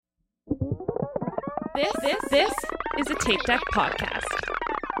This is a Tape Deck podcast.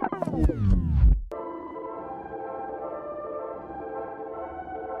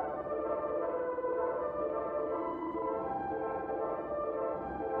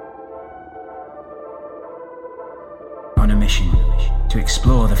 On a mission to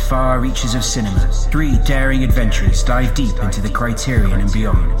explore the far reaches of cinema, three daring adventurers dive deep into the Criterion and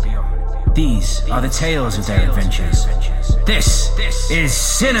beyond. These are the tales of their adventures. This is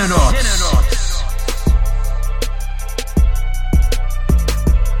Cinenauts!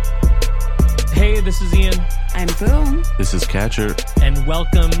 Hey, this is Ian. I'm Boom. This is Catcher. And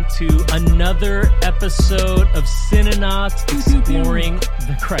welcome to another episode of Cinenauts exploring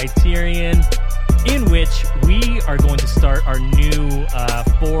the Criterion, in which we are going to start our new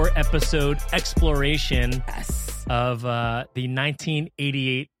 4-episode exploration of the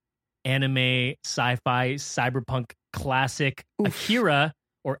 1988 anime sci-fi cyberpunk classic Akira.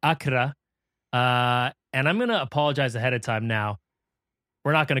 And I'm going to apologize ahead of time now.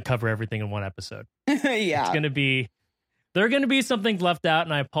 We're not going to cover everything in one episode. Yeah. It's going to be, there are going to be some things left out,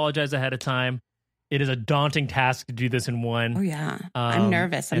 and I apologize ahead of time. It is a daunting task to do this in one. Oh, yeah. I'm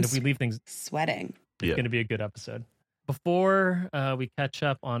nervous. And if we leave things, sweating. It's going to be a good episode. Before we catch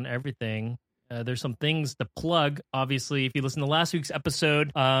up on everything, there's some things to plug. Obviously, if you listen to last week's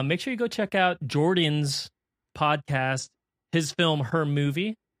episode, make sure you go check out Jordan's podcast, his film, Her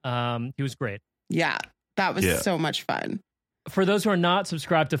Movie. He was great. Yeah. That was so much fun. For those who are not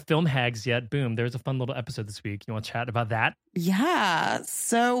subscribed to Film Hags yet, boom, there's a fun little episode this week. You want to chat about that? Yeah.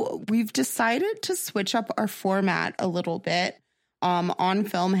 So we've decided to switch up our format a little bit on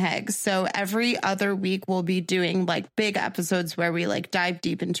Film Hags. So every other week we'll be doing like big episodes where we like dive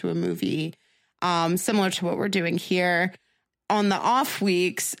deep into a movie, similar to what we're doing here. On the off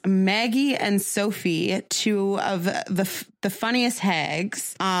weeks, Maggie and Sophie, two of the funniest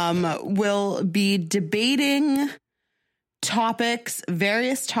hags, will be debating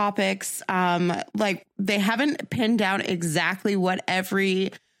various topics. Like they haven't pinned down exactly what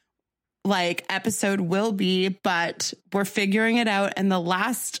every like episode will be, but we're figuring it out. And the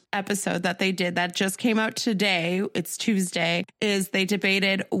last episode that they did that just came out today, it's Tuesday, is they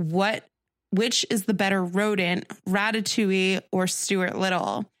debated which is the better rodent, Ratatouille or Stuart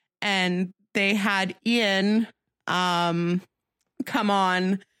Little. And they had Ian come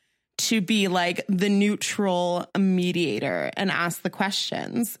on to be like the neutral mediator and ask the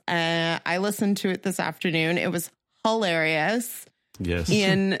questions. I listened to it this afternoon. It was hilarious. Yes.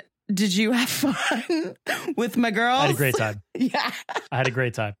 Ian, did you have fun with my girls? I had a great time. Yeah. I had a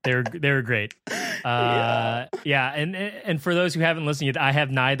great time. They were great. And for those who haven't listened yet, I have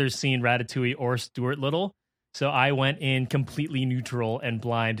neither seen Ratatouille or Stuart Little. So I went in completely neutral and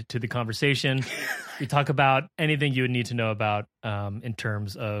blind to the conversation. We talk about anything you would need to know about in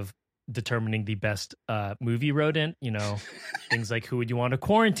terms of determining the best movie rodent, things like who would you want to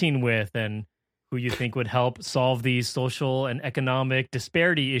quarantine with and who you think would help solve these social and economic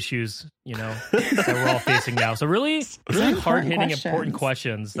disparity issues, that we're all facing now. So really hard-hitting, important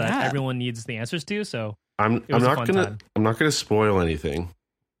questions that everyone needs the answers to. So I'm not gonna spoil anything,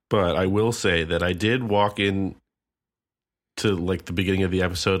 but I will say that I did walk in to like the beginning of the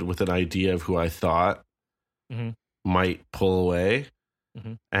episode with an idea of who I thought might pull away.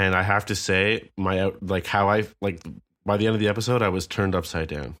 Mm-hmm. And I have to say, by the end of the episode, I was turned upside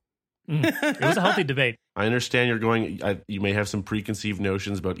down. It was a healthy debate. I understand you may have some preconceived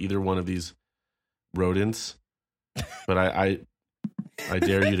notions about either one of these rodents, but I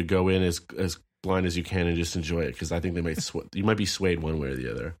dare you to go in as blind as you can and just enjoy it, because I think you might be swayed one way or the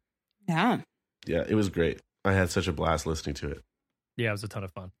other. Yeah. Yeah, it was great. I had such a blast listening to it. Yeah, it was a ton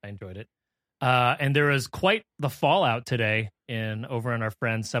of fun. I enjoyed it. And there was quite the fallout today over on our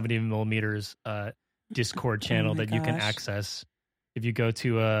friend 70mm Discord channel that you can access if you go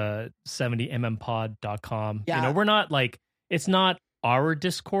to 70mmpod.com. Yeah. We're not like, it's not our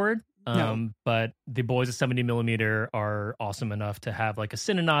Discord, but the boys at 70mm are awesome enough to have like a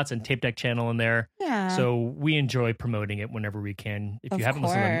Cinenauts and Tape Deck channel in there. Yeah. So we enjoy promoting it whenever we can. If you haven't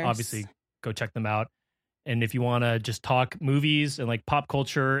listened to them, obviously go check them out. And if you want to just talk movies and like pop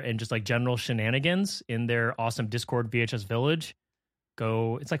culture and just like general shenanigans in their awesome Discord VHS Village,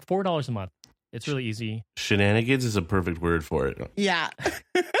 it's like $4 a month. It's really easy. Shenanigans is a perfect word for it. Yeah.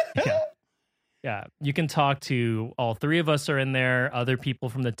 Yeah. You can talk to all three of us are in there. Other people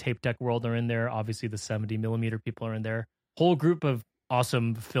from the Tape Deck world are in there. Obviously the 70mm people are in there. Whole group of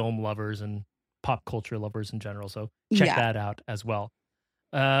awesome film lovers and pop culture lovers in general. So check that out as well.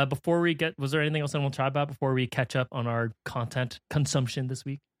 Was there anything else I want to try about before we catch up on our content consumption this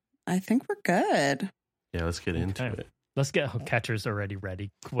week? I think we're good. Yeah, let's get into it. Let's get Catcher's already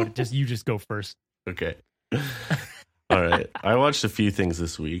ready. You just go first. Okay. All right. I watched a few things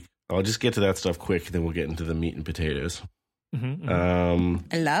this week. I'll just get to that stuff quick, then we'll get into the meat and potatoes. I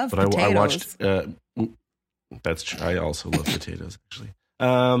love potatoes. I watched. That's true. I also love potatoes, actually.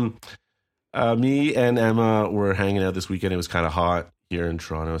 Me and Emma were hanging out this weekend. It was kind of hot here in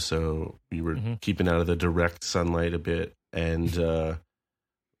Toronto, so we were keeping out of the direct sunlight a bit, and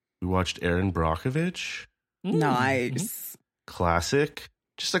we watched Erin Brockovich. Nice. Classic.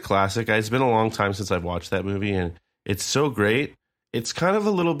 Just a classic. It's been a long time since I've watched that movie, and it's so great. It's kind of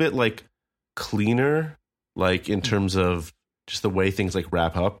a little bit like cleaner, like in terms of just the way things like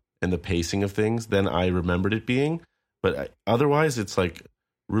wrap up and the pacing of things than I remembered it being. But otherwise, it's like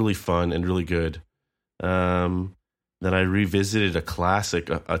really fun and really good. Then I revisited a classic,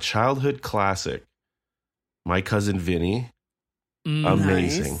 a childhood classic, My Cousin Vinny.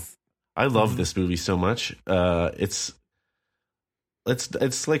 Amazing. Nice. I love this movie so much. It's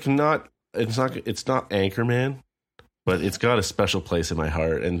like not Anchorman, but it's got a special place in my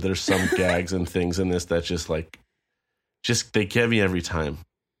heart. And there's some gags and things in this that just they get me every time.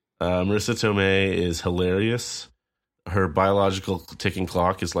 Marissa Tomei is hilarious. Her biological ticking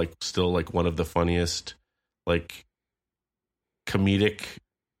clock is like still like one of the funniest like comedic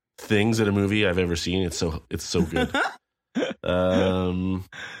things in a movie I've ever seen. It's so good.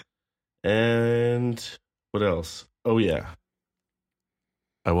 And what else? Oh yeah,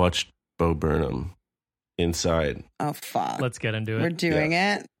 I watched Bo Burnham Inside. Oh fuck! Let's get into it. We're doing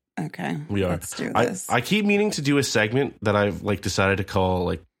it. Okay, we are. Let's do this. I keep meaning to do a segment that I've like decided to call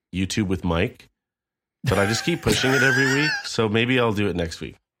like YouTube with Mike, but I just keep pushing it every week. So maybe I'll do it next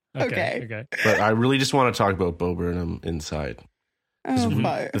week. Okay. But I really just want to talk about Bo Burnham Inside. Oh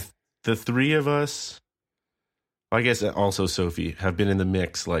fuck! The three of us, I guess also Sophie, have been in the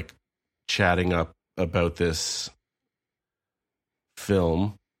mix, like chatting up about this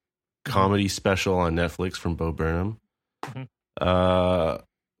film comedy special on Netflix from Bo Burnham.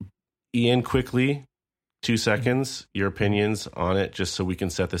 Ian, quickly, 2 seconds, your opinions on it, just so we can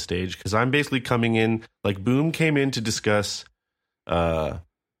set the stage. Because I'm basically coming in, like Boom came in to discuss a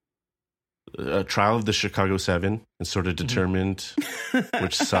trial of the Chicago 7 and sort of determined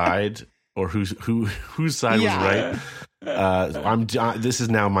which side or whose side was right. This is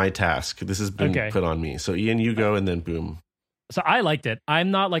now my task. This has been put on me. So Ian, you go, and then Boom. So I liked it.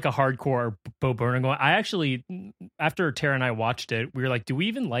 I'm not like a hardcore Bo Burnham going. I actually, after Tara and I watched it, we were like, do we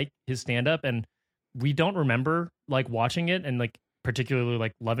even like his stand-up? And we don't remember like watching it and like particularly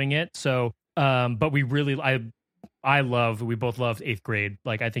like loving it. So, but we really, we both loved 8th Grade.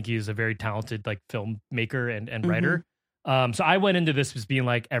 Like, I think he's a very talented like filmmaker and writer. So I went into this as being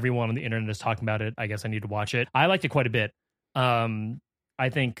like, everyone on the internet is talking about it. I guess I need to watch it. I liked it quite a bit. I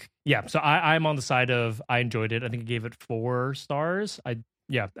think, yeah. So I'm on the side of, I enjoyed it. I think I gave it 4 stars. I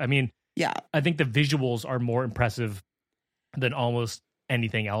think the visuals are more impressive than almost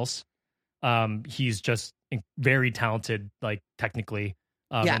anything else. He's just very talented, like technically.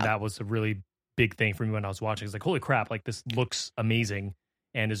 And that was a really big thing for me when I was watching. It's like, holy crap, like this looks amazing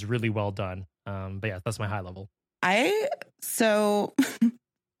and is really well done. But yeah, that's my high level. I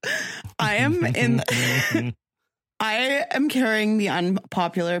am carrying the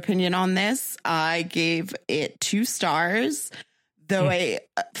unpopular opinion on this. I gave it 2 stars, though I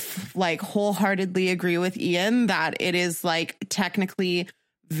like wholeheartedly agree with Ian that it is like technically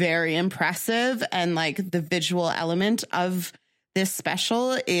very impressive, and like the visual element of this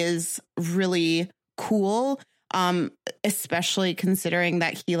special is really cool. Especially considering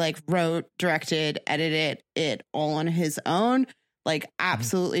that he like wrote, directed, edited it all on his own. Like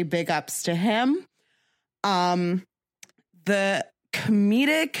absolutely big ups to him. The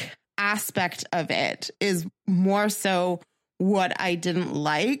comedic aspect of it is more so what I didn't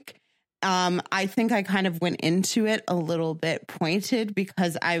like. I think I kind of went into it a little bit pointed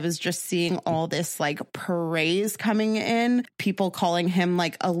because I was just seeing all this like praise coming in, people calling him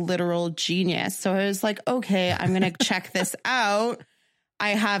like a literal genius. So I was like, okay, I'm going to check this out. I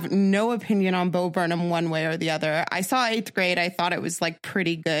have no opinion on Bo Burnham one way or the other. I saw 8th Grade. I thought it was like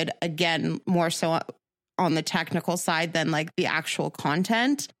pretty good. Again, more so on the technical side than like the actual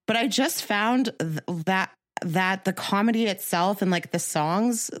content. But I just found that the comedy itself and like the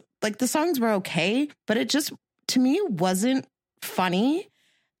songs were okay, but it just, to me, wasn't funny.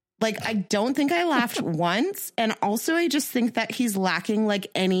 Like, I don't think I laughed once. And also, I just think that he's lacking like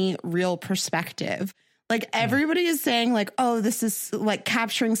any real perspective. Like, everybody is saying like, oh, this is like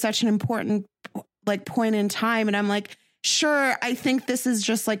capturing such an important like point in time. And I'm like, sure, I think this is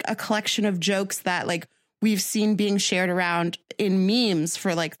just like a collection of jokes that like we've seen being shared around in memes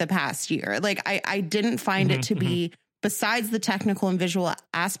for like the past year. Like, I didn't find it to be besides the technical and visual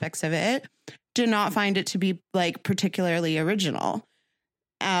aspects of it, did not find it to be like particularly original.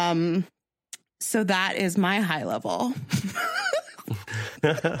 So that is my high level.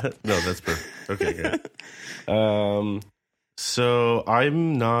 No, that's perfect. Okay, good. So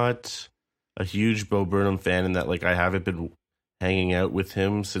I'm not a huge Bo Burnham fan in that, like, I haven't been hanging out with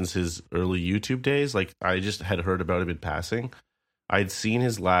him since his early YouTube days. Like, I just had heard about him in passing. I'd seen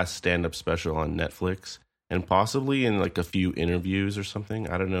his last stand-up special on Netflix and possibly in like a few interviews or something.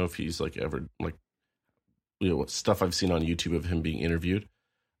 I don't know if he's like ever like, stuff I've seen on YouTube of him being interviewed.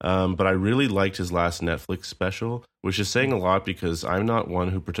 But I really liked his last Netflix special, which is saying a lot because I'm not one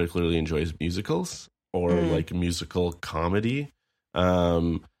who particularly enjoys musicals or like musical comedy.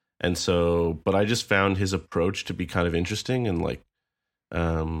 And so, but I just found his approach to be kind of interesting and like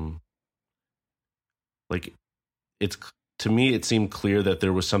it's, to me, it seemed clear that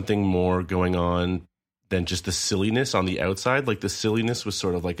there was something more going on than just the silliness on the outside. Like the silliness was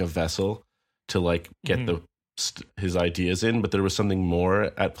sort of like a vessel to like get his ideas in, but there was something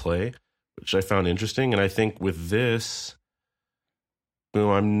more at play, which I found interesting. And I think with this,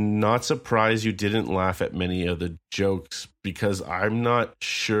 I'm not surprised you didn't laugh at many of the jokes because I'm not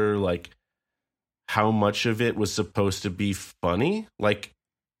sure like how much of it was supposed to be funny. Like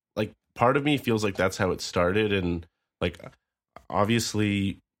part of me feels like that's how it started. And like,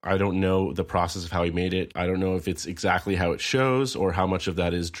 obviously I don't know the process of how he made it. I don't know if it's exactly how it shows or how much of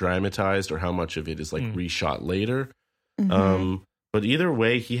that is dramatized or how much of it is like reshot later. But either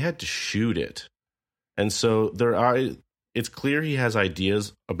way, he had to shoot it. And so it's clear he has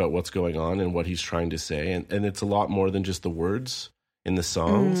ideas about what's going on and what he's trying to say. And it's a lot more than just the words in the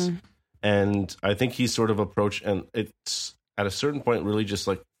songs. And I think he's sort of approached, and it's at a certain point really just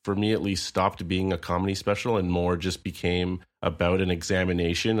like, for me at least, stopped being a comedy special and more just became about an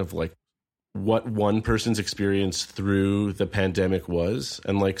examination of like what one person's experience through the pandemic was.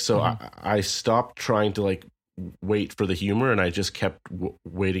 And like, so I stopped trying to like wait for the humor and I just kept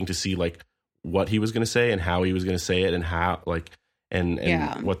waiting to see like what he was going to say and how he was going to say it and how like, and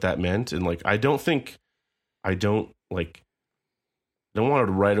what that meant. And like, I don't want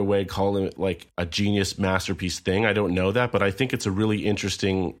to right away call it like a genius masterpiece thing. I don't know that, but I think it's a really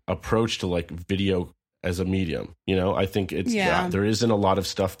interesting approach to like video as a medium. You know, I think it's, there isn't a lot of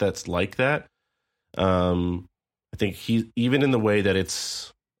stuff that's like that. I think he, even in the way that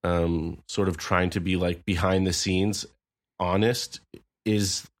it's sort of trying to be like behind the scenes honest,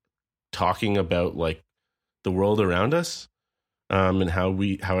 is talking about like the world around us and how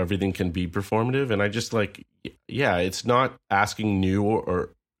everything can be performative. And I just like, it's not asking new or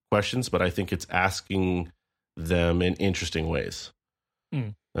questions, but I think it's asking them in interesting ways.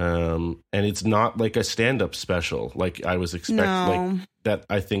 And it's not like a stand-up special like I was expecting, like that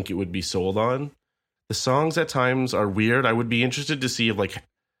I think it would be sold on. The songs at times are weird. I would be interested to see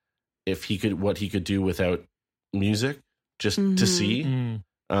if he could, what he could do without music, just to see.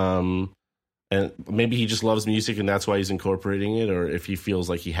 And maybe he just loves music and that's why he's incorporating it, or if he feels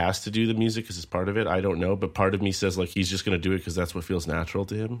like he has to do the music because it's part of it. I don't know, but part of me says like he's just going to do it because that's what feels natural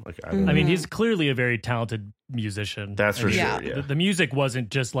to him. Like I mean, he's clearly a very talented musician. That's for sure. Yeah. The music wasn't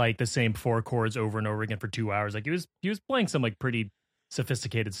just like the same 4 chords over and over again for 2 hours. Like he was playing some like pretty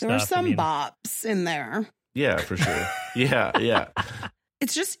sophisticated stuff. There were some bops in there. Yeah, for sure. Yeah.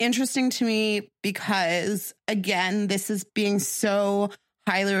 It's just interesting to me because, again, this is being so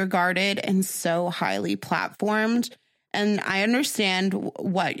highly regarded and so highly platformed. And I understand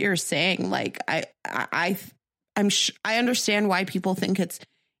what you're saying. Like, I understand why people think it's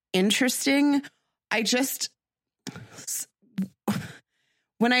interesting. I just,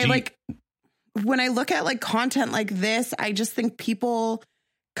 when I look at like content like this, I just think people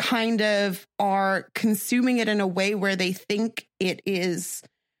kind of are consuming it in a way where they think it is,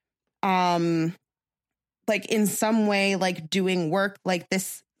 like in some way, like doing work, like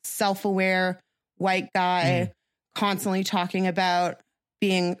this self-aware white guy constantly talking about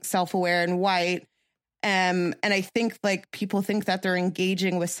being self-aware and white. And I think like people think that they're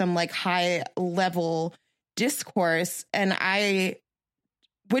engaging with some like high level discourse. And I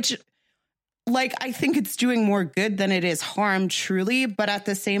think it's doing more good than it is harm, truly. But at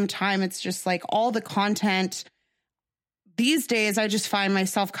the same time, it's just like all the content these days, I just find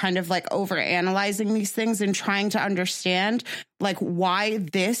myself kind of like over analyzing these things and trying to understand like why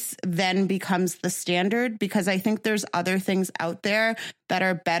this then becomes the standard, because I think there's other things out there that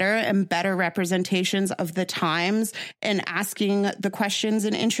are better and better representations of the times and asking the questions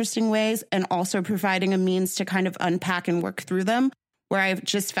in interesting ways and also providing a means to kind of unpack and work through them, where I've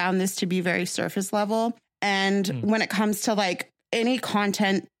just found this to be very surface level. And when it comes to like any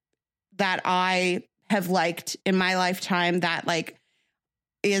content that I have liked in my lifetime that like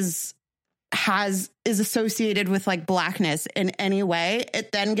is associated with like Blackness in any way,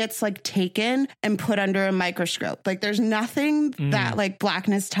 it then gets like taken and put under a microscope. Like there's nothing that like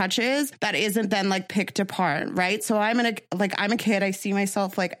Blackness touches that isn't then like picked apart, right? So I'm a kid, I see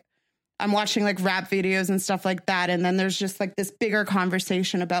myself like I'm watching like rap videos and stuff like that, and then there's just like this bigger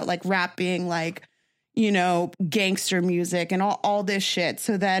conversation about like rap being like, you know, gangster music and all this shit.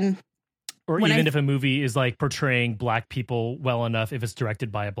 So then or even if a movie is like portraying Black people well enough, if it's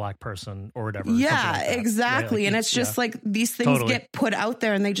directed by a Black person or whatever. Yeah, like exactly. Right? Like, and it's just like these things get put out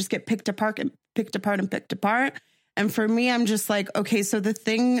there and they just get picked apart. And for me, I'm just like, okay, so the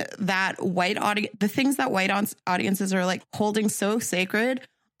things that white audiences are like holding so sacred,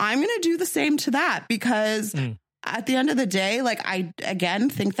 I'm going to do the same to that, because at the end of the day, like I, again,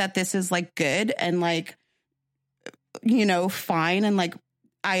 think that this is like good and like, you know, fine. And like,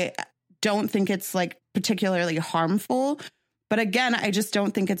 I don't think it's like particularly harmful, but again, I just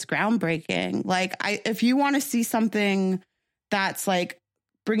don't think it's groundbreaking. Like if you want to see something that's like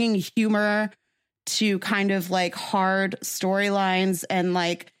bringing humor to kind of like hard storylines and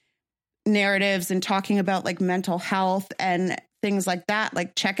like narratives and talking about like mental health and things like that,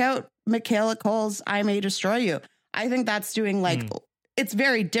 like check out Michaela Cole's I May Destroy You. I think that's doing like, it's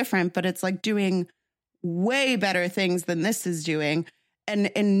very different, but it's like doing way better things than this is doing, and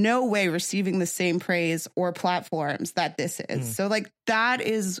in no way receiving the same praise or platforms that this is. So like that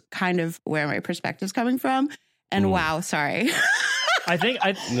is kind of where my perspective's coming from. And wow, sorry. I think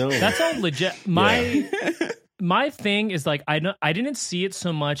that's all legit. My thing is like, I didn't see it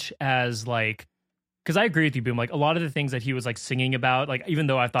so much as like, because I agree with you, Boom. Like a lot of the things that he was like singing about, like even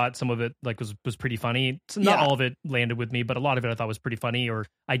though I thought some of it like was pretty funny, not all of it landed with me, but a lot of it I thought was pretty funny, or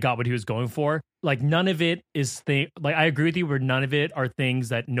I got what he was going for. Like none of it is like I agree with you, where none of it are things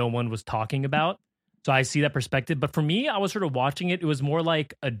that no one was talking about. So I see that perspective. But for me, I was sort of watching it. It was more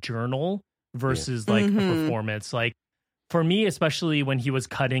like a journal versus like a performance. Like for me, especially when he was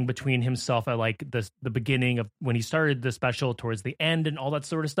cutting between himself at like the beginning of when he started the special towards the end and all that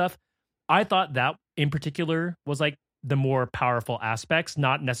sort of stuff, I thought that in particular was like the more powerful aspects,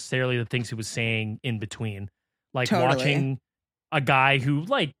 not necessarily the things he was saying in between. Like watching a guy who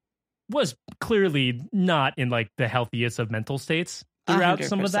like was clearly not in like the healthiest of mental states throughout 100%.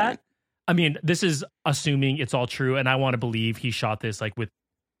 Some of that. I mean, this is assuming it's all true, and I want to believe he shot this like with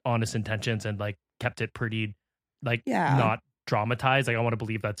honest intentions and like kept it pretty like not dramatized. Like I want to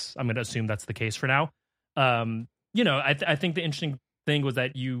believe I'm going to assume that's the case for now. You know, I think the interesting thing was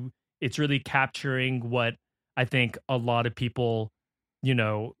that it's really capturing what I think a lot of people, you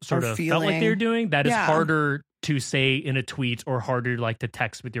know, sort of felt like they were doing. That is harder to say in a tweet or harder like to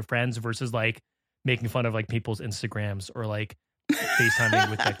text with your friends versus like making fun of like people's Instagrams or like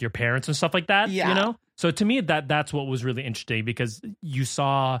FaceTiming with like your parents and stuff like that, you know? So to me, that's what was really interesting, because you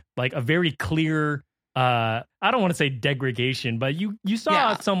saw like a very clear, I don't want to say degradation, but you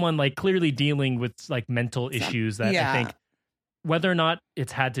saw someone like clearly dealing with like mental issues that I think, whether or not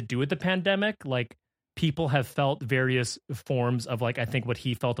it's had to do with the pandemic, like people have felt various forms of like, I think what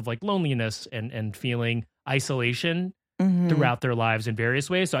he felt of like loneliness and feeling isolation throughout their lives in various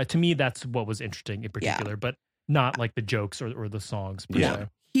ways. So to me, that's what was interesting in particular, but not like the jokes or the songs.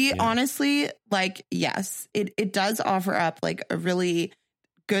 He honestly, like, yes, it does offer up like a really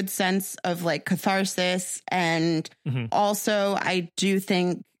good sense of like catharsis. And also I do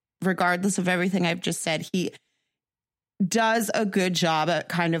think, regardless of everything I've just said, he does a good job at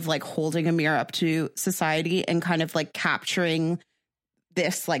kind of like holding a mirror up to society and kind of like capturing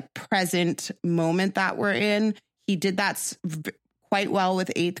this like present moment that we're in. He did that quite well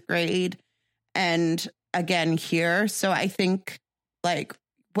with 8th Grade and again here. So I think like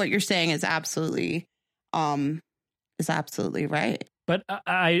what you're saying is absolutely right. But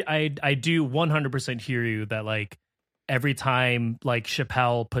I do 100% hear you that like every time like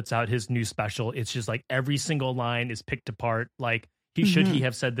Chappelle puts out his new special, it's just like every single line is picked apart. Like should he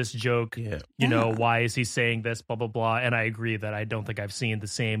have said this joke? You know, why is he saying this? Blah, blah, blah. And I agree that I don't think I've seen the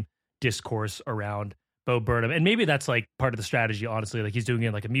same discourse around Bo Burnham. And maybe that's like part of the strategy, honestly. Like he's doing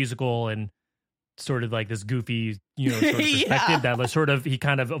it like a musical and sort of like this goofy, you know, sort of perspective that like, sort of he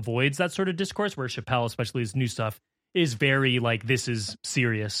kind of avoids that sort of discourse, where Chappelle, especially his new stuff, is very like, this is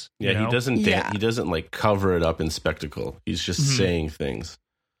serious. Yeah, he doesn't he doesn't like cover it up in spectacle. He's just saying things.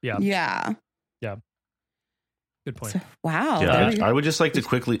 Yeah. Good point. So, wow. Yeah, I would just like to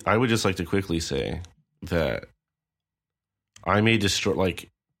quickly say that I May Destroy, like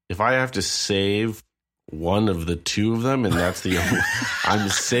if I have to save one of the two of them, and that's the I'm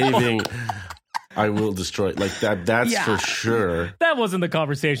saving I will destroy like that. That's for sure. That wasn't the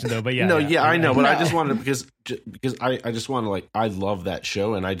conversation though, but I know, but I just wanted because I just want to like I love that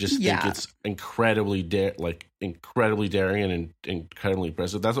show, and I just think it's incredibly daring and incredibly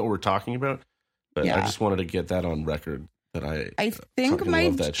impressive. That's what we're talking about. But I just wanted to get that on record that I think my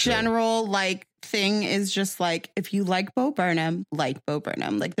general like thing is just like if you like Bo Burnham, like Bo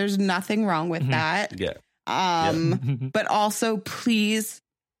Burnham. Like there's nothing wrong with that. Yeah. But also please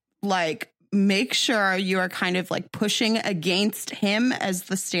like make sure you are kind of like pushing against him as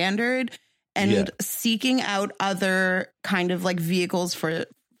the standard and seeking out other kind of like vehicles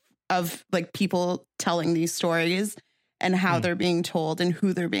of like people telling these stories and how they're being told and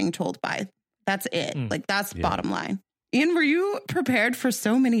who they're being told by. That's it. Like that's bottom line. Ian, were you prepared for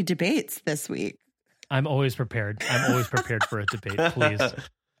so many debates this week? I'm always prepared. I'm always prepared for a debate, please.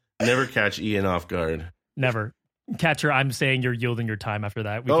 Never catch Ian off guard. Never. Catcher, I'm saying you're yielding your time after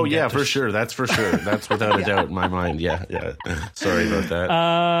that. For sure. That's for sure. That's without a doubt in my mind. Yeah. Sorry about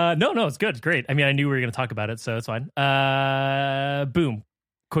that. No, it's good. It's great. I mean, I knew we were going to talk about it, so it's fine. Boom.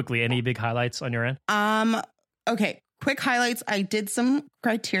 Quickly, any big highlights on your end? Okay. Quick highlights. I did some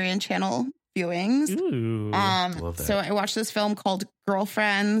Criterion Channel viewings. Ooh, love that. So I watched this film called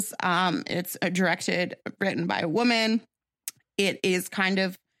Girlfriends. It's written by a woman. It is kind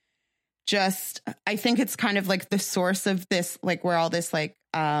of just, I think it's kind of like the source of this, like where all this like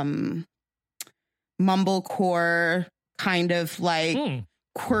mumblecore kind of like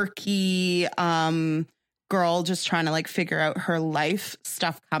quirky girl just trying to like figure out her life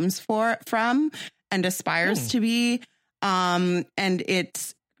stuff comes from and aspires to be. And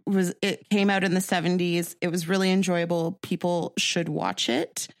it came out in the 70s. It was really enjoyable. People should watch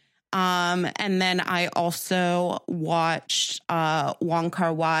it. And then I also watched Wong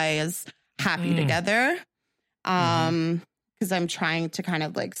Kar-wai's Happy Together. Because I'm trying to kind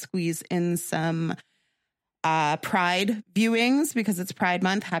of like squeeze in some Pride viewings because it's Pride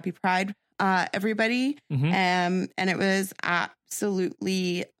Month. Happy Pride, everybody. And it was I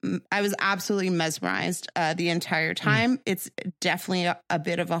was absolutely mesmerized the entire time. It's definitely a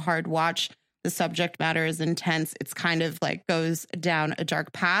bit of a hard watch. The subject matter is intense. It's kind of like goes down a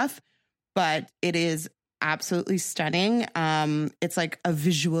dark path, but it is absolutely stunning. It's like a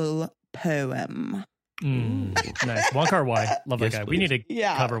visual poem. Nice. Wong Kar-wai. Love that guy. Please. We need to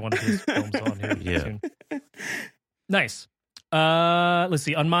cover one of his films on here soon. Nice. Let's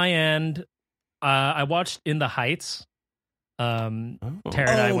see. On my end, I watched In the Heights. Tara and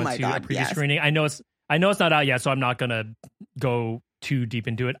I went to a preview screening. I know it's not out yet, so I'm not gonna go too deep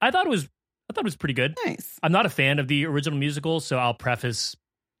into it. I thought it was pretty good. Nice. I'm not a fan of the original musical, so I'll preface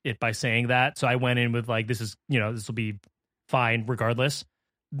it by saying that. So I went in with like, this will be fine regardless.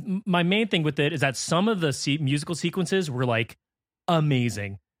 My main thing with it is that some of the musical sequences were like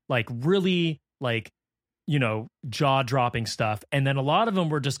amazing, like really like, jaw dropping stuff. And then a lot of them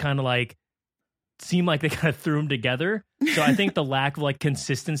were just kind of like, seemed like they kind of threw them together. So I think the lack of like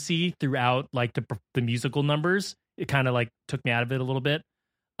consistency throughout like the musical numbers, it kind of like took me out of it a little bit.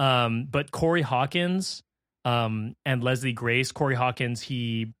 But Corey Hawkins and Leslie Grace. Corey Hawkins,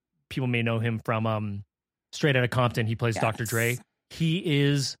 people may know him from Straight Outta Compton. He plays Dr. Dre. He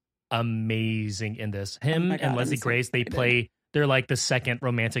is amazing in this. Him and Leslie Grace, they're like the second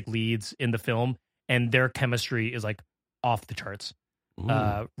romantic leads in the film, and their chemistry is like off the charts.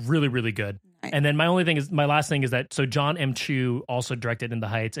 Really, really good. Nice. And then my last thing is that, so John M. Chu also directed In the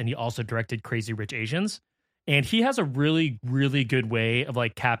Heights, and he also directed Crazy Rich Asians. And he has a really, really good way of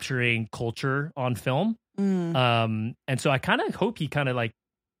like capturing culture on film. And so I kind of hope he kind of like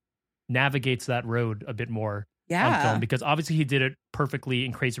navigates that road a bit more on film, because obviously he did it perfectly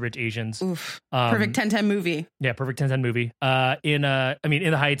in Crazy Rich Asians. Perfect 10-10 movie. Yeah, perfect 10-10 movie. In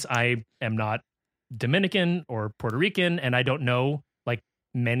the Heights, I am not Dominican or Puerto Rican, and I don't know like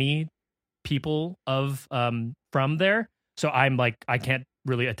many people from there. So I'm like, I can't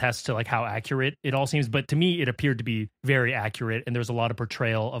really attest to like how accurate it all seems, but to me it appeared to be very accurate. And there's a lot of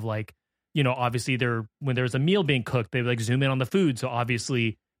portrayal of like, obviously when there's a meal being cooked, they like zoom in on the food. So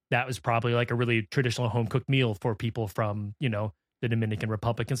obviously that was probably like a really traditional home cooked meal for people from, the Dominican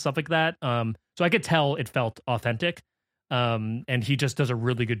Republic and stuff like that. So I could tell it felt authentic. And he just does a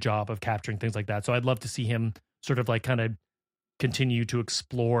really good job of capturing things like that. So I'd love to see him sort of like kind of continue to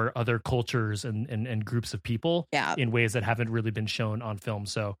explore other cultures and groups of people in ways that haven't really been shown on film.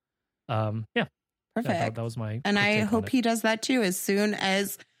 So, perfect. That was my, and I hope he does that too, as soon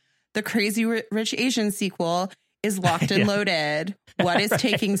as the Crazy Rich Asian sequel is locked and loaded. What is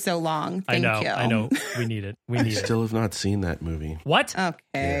taking so long? Thank you. I know. We need it. I still have not seen that movie. What?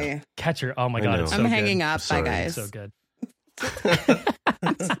 Okay. Catcher. Oh my God. It's so I'm good. hanging up. Bye, guys. So good.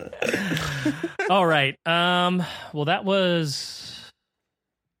 All right. Well, that was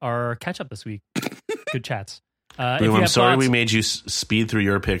our catch up this week. Good chats. Boom, I'm sorry we made you speed through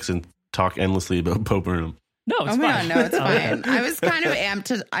your picks and talk endlessly about Bo Burnham. No, it's fine. God, no, it's fine. I was kind of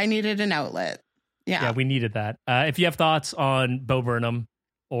amped. I needed an outlet. Yeah, we needed that. If you have thoughts on Bo Burnham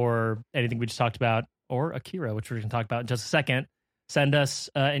or anything we just talked about, or Akira, which we're going to talk about in just a second, send us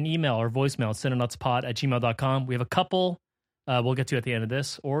an email or voicemail, cinenautspod@gmail.com. We have a couple we'll get to at the end of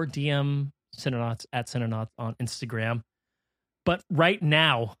this, or DM Cinenauts at Cinenauts on Instagram. But right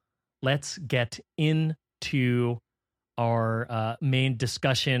now, let's get into our main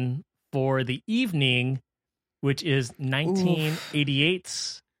discussion for the evening, which is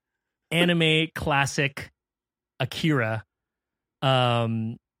 1988's anime classic Akira,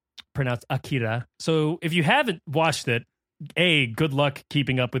 pronounced Akira. So if you haven't watched it, good luck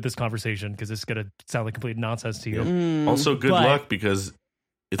keeping up with this conversation, because it's going to sound like complete nonsense to you. Also, good luck, because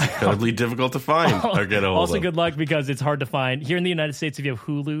it's incredibly difficult to find or get a hold of. Also, good luck because it's hard to find. Here in the United States, if you have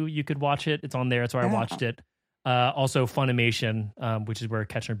Hulu, you could watch it. It's on there. That's where I watched it. Also, Funimation, which is where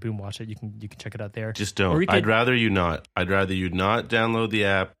Catcher and Boom watch it. You can check it out there. Just don't. I'd rather you not. I'd rather you not download the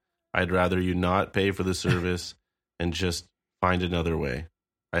app. I'd rather you not pay for the service and just find another way.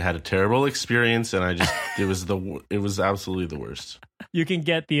 I had a terrible experience, and it was absolutely the worst. You can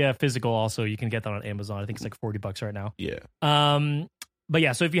get the physical also. You can get that on Amazon. I think it's like $40 right now. Yeah. But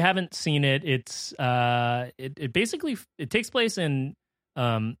yeah, so if you haven't seen it, it's it basically takes place in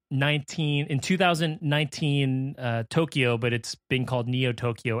 2019 Tokyo, but it's being called Neo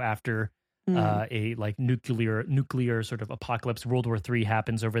Tokyo after a like nuclear sort of apocalypse. World War III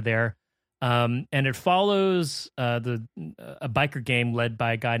happens over there. And it follows a biker gang led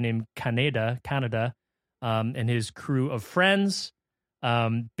by a guy named Kaneda, and his crew of friends.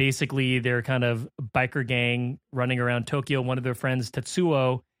 Basically, they're kind of biker gang running around Tokyo. One of their friends,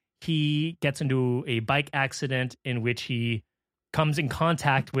 Tetsuo, he gets into a bike accident in which he comes in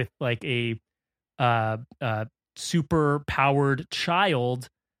contact with like a super powered child.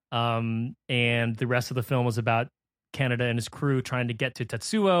 And the rest of the film was about Kaneda and his crew trying to get to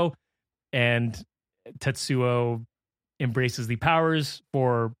Tetsuo. And Tetsuo embraces the powers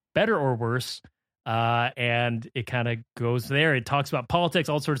for better or worse. And it kind of goes there. It talks about politics,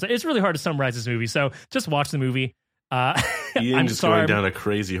 all sorts of stuff. It's really hard to summarize this movie. So just watch the movie. Ian just going down a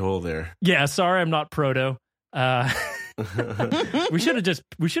crazy hole there. Yeah. Sorry, I'm not Proto. We should have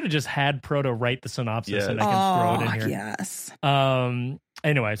just had Proto write the synopsis and I can throw it in here. Yes.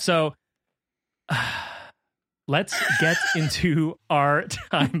 Anyway, so let's get into our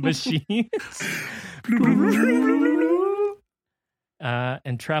time machines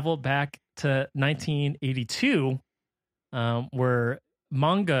and travel back to 1982, where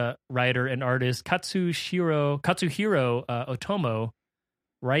manga writer and artist Katsuhiro Otomo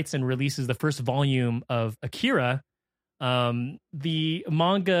writes and releases the first volume of Akira. The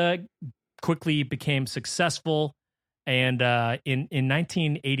manga quickly became successful. And in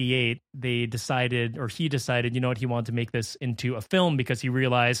 1988, he decided, you know what, he wanted to make this into a film because he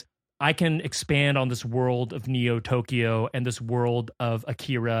realized I can expand on this world of Neo Tokyo and this world of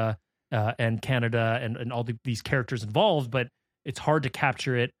Akira and Kaneda and all these characters involved, but it's hard to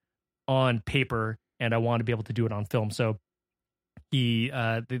capture it on paper, and I want to be able to do it on film. So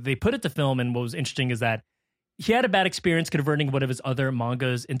they put it to film, and what was interesting is that he had a bad experience converting one of his other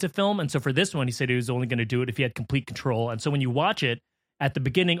mangas into film. And so for this one, he said he was only going to do it if he had complete control. And so when you watch it, at the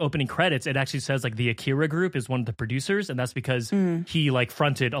beginning opening credits, it actually says like the Akira Group is one of the producers. And that's because he like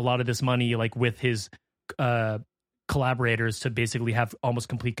fronted a lot of this money like with his collaborators to basically have almost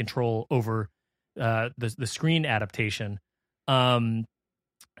complete control over the screen adaptation.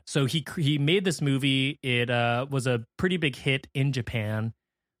 So he made this movie. It was a pretty big hit in Japan.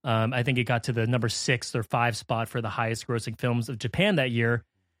 I think it got to the number 6 or 5 spot for the highest grossing films of Japan that year.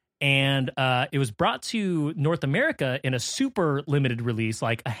 And it was brought to North America in a super limited release,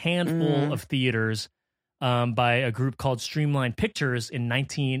 like a handful of theaters by a group called Streamline Pictures in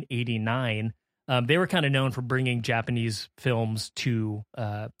 1989. They were kind of known for bringing Japanese films to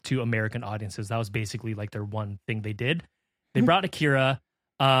American audiences. That was basically like their one thing they did. They brought Akira.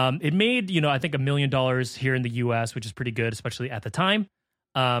 It made, I think $1 million here in the US, which is pretty good, especially at the time.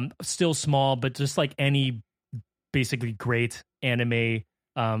 Still small, but just like any basically great anime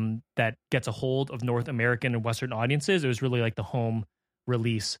that gets a hold of North American and Western audiences, it was really like the home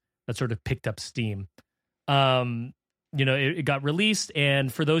release that sort of picked up steam. It got released,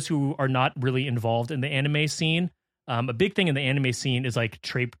 and for those who are not really involved in the anime scene, a big thing in the anime scene is like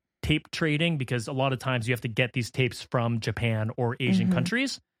tape trading, because a lot of times you have to get these tapes from Japan or Asian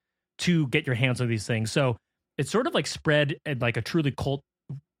countries to get your hands on these things. So it's sort of like spread at like a truly cult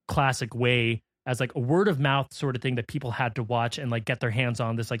classic way as like a word of mouth sort of thing that people had to watch and like get their hands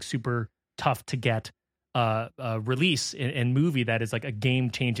on this like super tough to get release and movie that is like a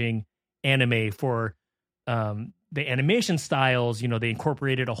game-changing anime for the animation styles. You know, they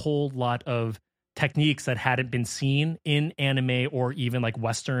incorporated a whole lot of techniques that hadn't been seen in anime or even like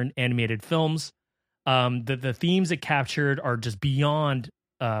Western animated films. The themes it captured are just beyond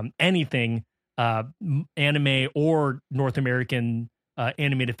anything anime or North American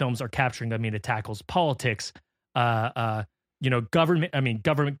animated films are capturing. I mean, it tackles politics, government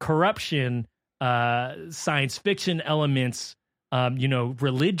corruption, science fiction elements,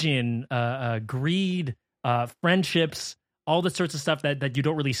 religion, greed, friendships, all the sorts of stuff that you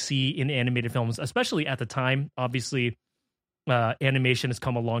don't really see in animated films, especially at the time. Obviously, animation has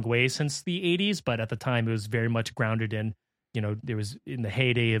come a long way since the 80s, but at the time it was very much grounded in, there was in the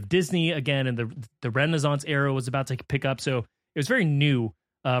heyday of Disney again, and the Renaissance era was about to pick up. So it was very new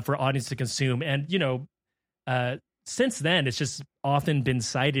for audience to consume. And, since then, it's just often been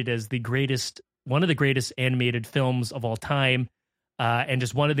cited as one of the greatest animated films of all time. And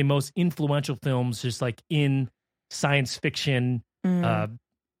just one of the most influential films, just like in science fiction,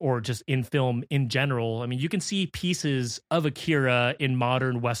 or just in film in general. I mean, you can see pieces of Akira in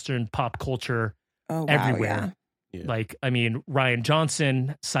modern Western pop culture everywhere. Yeah. Like, I mean, Rian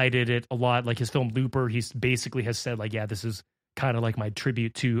Johnson cited it a lot, like his film Looper. He basically has said like, yeah, this is kind of like my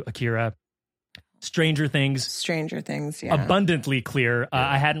tribute to Akira. Stranger Things, yeah. Abundantly clear.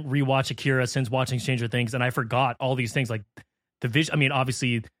 I hadn't rewatched Akira since watching Stranger Things, and I forgot all these things like the vision. I mean,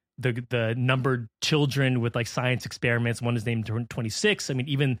 obviously the numbered children with like science experiments. One is named 26. I mean,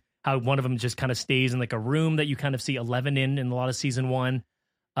 even how one of them just kind of stays in like a room that you kind of see 11 in a lot of season 1.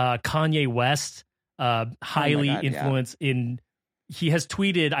 Kanye West, highly influenced in. He has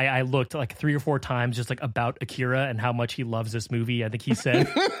tweeted, I looked like 3 or 4 times just like about Akira and how much he loves this movie. I think he said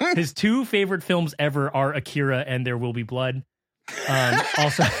his 2 favorite films ever are Akira and There Will Be Blood.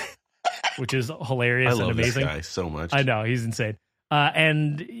 Also, which is hilarious and amazing. I love this guy so much. I know, he's insane.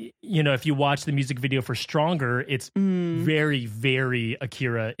 And, if you watch the music video for Stronger, it's very, very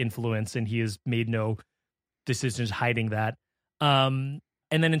Akira influence, and he has made no decisions hiding that.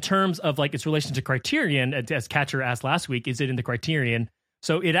 And then in terms of like its relation to Criterion, as Catcher asked last week, is it in the Criterion?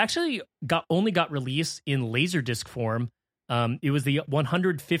 So it actually only got released in Laserdisc form. It was the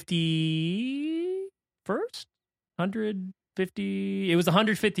 151st? 150? It was the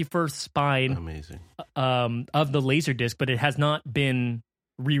 151st spine. Amazing. Of the Laserdisc, but it has not been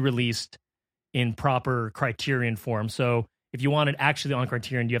re-released in proper Criterion form. So if you want it actually on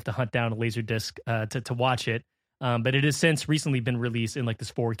Criterion, you have to hunt down a Laserdisc to watch it. But it has since recently been released in like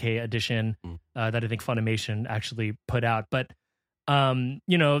this 4K edition that I think Funimation actually put out. But,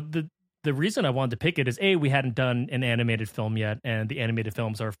 the reason I wanted to pick it is we hadn't done an animated film yet, and the animated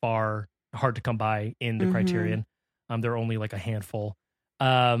films are far hard to come by in the Criterion. There are only like a handful.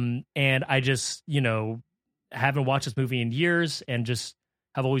 And I just, haven't watched this movie in years and just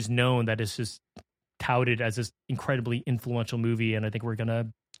have always known that it's just touted as this incredibly influential movie. And I think we're going to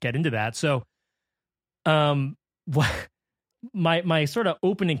get into that. So, my sort of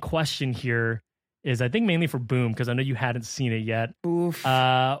opening question here is, I think mainly for Boom, because I know you hadn't seen it yet. Oof.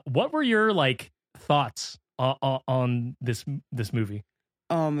 What were your like thoughts on this movie?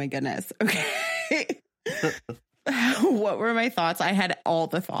 Oh my goodness. Okay. What were my thoughts? I had all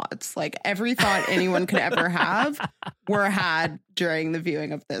the thoughts. Like every thought anyone could ever have were had during the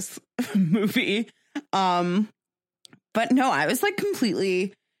viewing of this movie. But no, I was like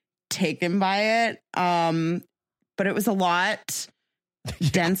completely taken by it. But it was a lot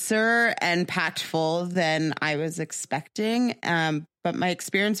denser and impactful than I was expecting. But my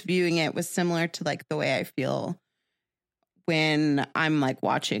experience viewing it was similar to like the way I feel when I'm like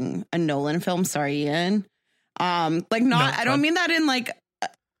watching a Nolan film. Sorry, Ian. I don't mean that in like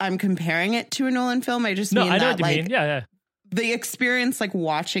I'm comparing it to a Nolan film. I just mean I know that what you like mean. Yeah. The experience, like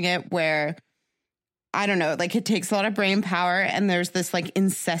watching it, where I don't know, like it takes a lot of brain power, and there's this like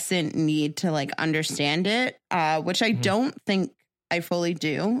incessant need to like understand it, which I don't think I fully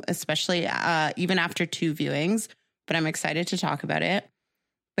do, especially even after 2 viewings. But I'm excited to talk about it.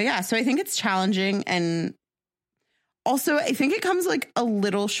 But yeah, so I think it's challenging, and also I think it comes like a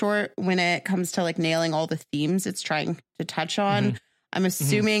little short when it comes to like nailing all the themes it's trying to touch on. I'm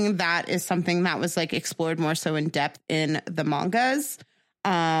assuming that is something that was like explored more so in depth in the mangas. Is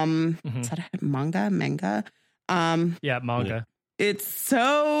that a manga? Yeah, manga. It's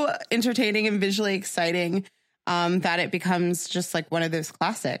so entertaining and visually exciting that it becomes just like one of those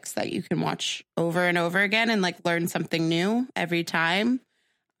classics that you can watch over and over again and like learn something new every time.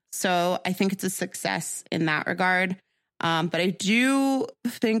 So I think it's a success in that regard. But I do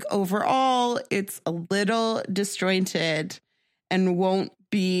think overall it's a little disjointed and won't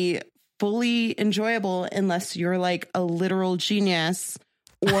be fully enjoyable unless you're like a literal genius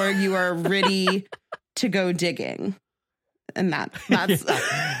or you are ready to go digging. And that's how I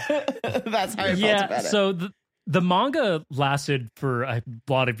felt about it. So the manga lasted for a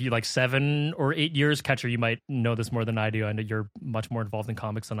lot of you, like 7 or 8 years. Catcher, you might know this more than I do. I know you're much more involved in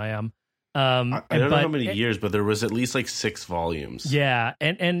comics than I am. I don't know how many years, but there was at least like 6 volumes. Yeah,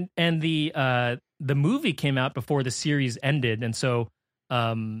 and the movie came out before the series ended, and so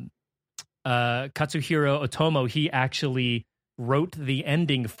Katsuhiro Otomo, he actually wrote the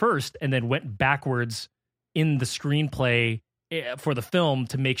ending first and then went backwards in the screenplay for the film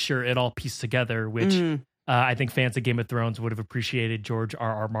to make sure it all pieced together, which I think fans of Game of Thrones would have appreciated. George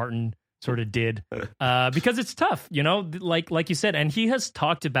R.R. Martin sort of did, because it's tough, you know, like you said, and he has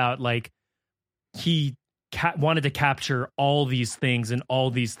talked about like he wanted to capture all these things and all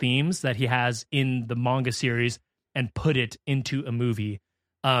these themes that he has in the manga series and put it into a movie,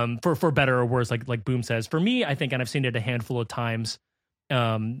 for better or worse, like Boom says. For me, I think, and I've seen it a handful of times,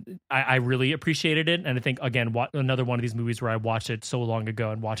 I really appreciated it. And I think, again, another one of these movies where I watched it so long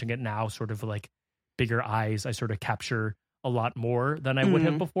ago and watching it now sort of like bigger eyes, I sort of capture a lot more than I would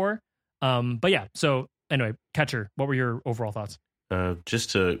have before. But yeah, so anyway, Catcher, what were your overall thoughts?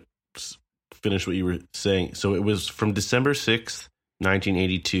 Just to finish what you were saying. So it was from December 6th,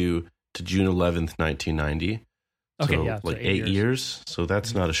 1982 to June 11th, 1990. Okay, so yeah. like 8 years. So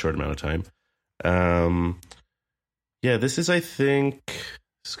that's not a short amount of time. Yeah, this is, I think,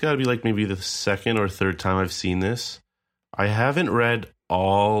 it's got to be like maybe the second or third time I've seen this. I haven't read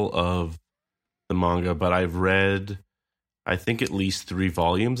all of the manga, but I've read, I think, at least 3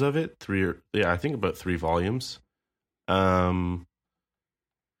 volumes of it. I think about 3 volumes.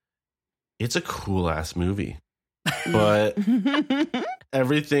 It's a cool ass movie, but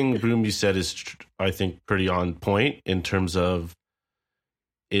everything Boom you said is, I think, pretty on point in terms of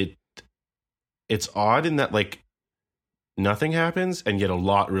it. It's odd in that like nothing happens and yet a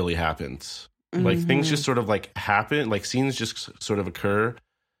lot really happens. Like things just sort of like happen, like scenes just sort of occur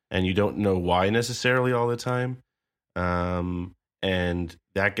and you don't know why necessarily all the time. And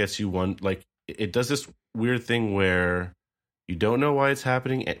that gets you one, like it does this weird thing where you don't know why it's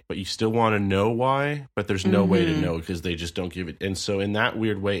happening, but you still want to know why, but there's no way to know because they just don't give it. And so in that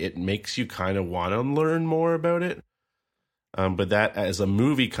weird way, it makes you kind of want to learn more about it. But that as a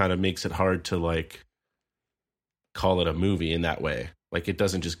movie kind of makes it hard to like call it a movie in that way. Like it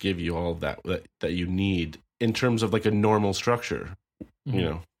doesn't just give you all of that you need in terms of like a normal structure, you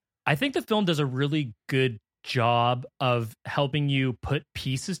know? I think the film does a really good job of helping you put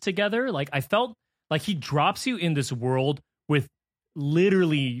pieces together. Like I felt like he drops you in this world with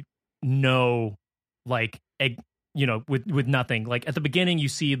literally no, like, you know, with nothing. Like at the beginning, you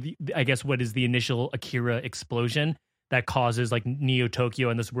see, I guess, what is the initial Akira explosion that causes like Neo Tokyo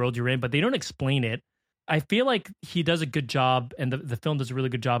and this world you're in, but they don't explain it. I feel like he does a good job, and the film does a really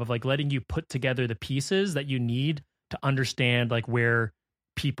good job of like letting you put together the pieces that you need to understand like where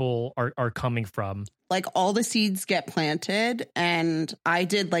people are coming from. Like all the seeds get planted, and I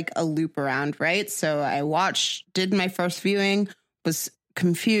did like a loop around, right? So I did my first viewing, was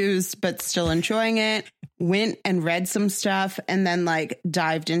confused, but still enjoying it, went and read some stuff, and then like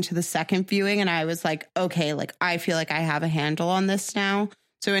dived into the second viewing. And I was like, okay, like I feel like I have a handle on this now.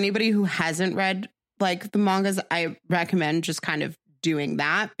 So anybody who hasn't read like the mangas, I recommend just kind of doing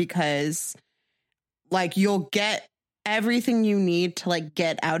that, because like you'll get everything you need to like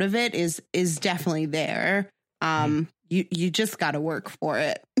get out of it is definitely there. You just got to work for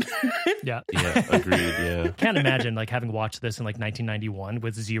it. Yeah, agreed. Yeah, can't imagine like having watched this in like 1991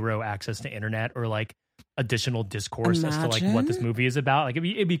 with zero access to internet or like additional discourse as to like what this movie is about. Like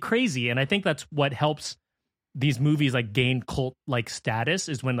it'd be crazy, and I think that's what helps these movies like gain cult like status,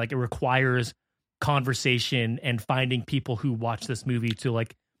 is when like it requires conversation and finding people who watch this movie to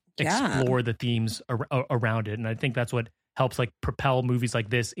like explore the themes around it. And I think that's what helps like propel movies like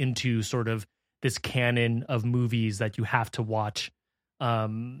this into sort of this canon of movies that you have to watch,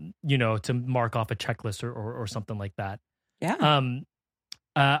 you know, to mark off a checklist or something like that. Yeah.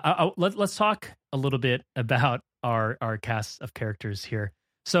 Let's talk a little bit about our cast of characters here.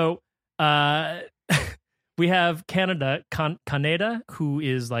 So we have Kaneda, who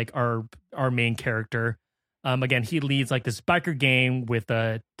is like our main character. Again, he leads like this biker gang with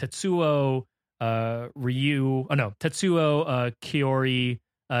Tetsuo, Kiori,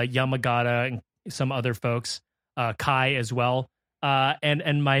 Yamagata, and some other folks, Kai as well.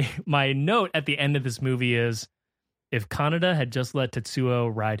 And my note at the end of this movie is, if Kaneda had just let Tetsuo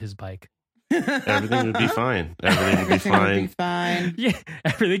ride his bike. everything would be fine. Everything would be fine. Yeah,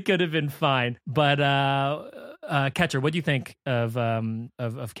 everything could have been fine. But Catcher, what do you think of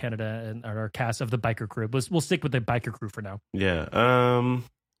Canada and our cast of the biker crew? We'll stick with the biker crew for now. Yeah.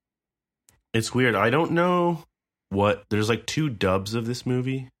 It's weird. I don't know what. There's like 2 dubs of this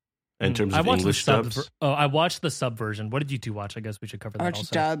movie in terms of English dubs. I watched the sub version. What did you 2 watch? I guess we should cover that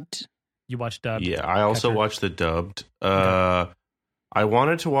also. Dubbed. You watched dubbed? Yeah, I also Catcher? watched the dubbed. Okay. I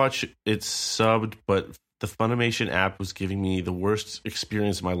wanted to watch it subbed, but the Funimation app was giving me the worst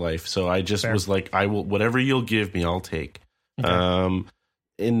experience of my life. So I just was like, I will, whatever you'll give me, I'll take. Okay.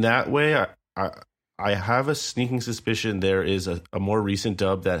 In that way, I have a sneaking suspicion there is a more recent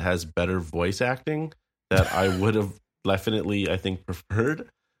dub that has better voice acting that I would have definitely, I think, preferred.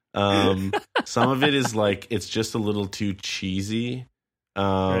 Some of it is like, it's just a little too cheesy.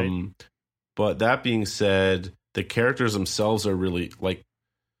 Right. But that being said, the characters themselves are really, like,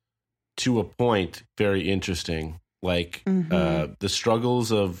 to a point, very interesting. Like, the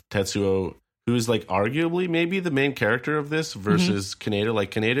struggles of Tetsuo, who is, like, arguably maybe the main character of this versus Kaneda. Like,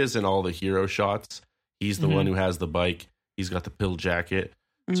 Kaneda is in all the hero shots. He's the one who has the bike. He's got the pill jacket.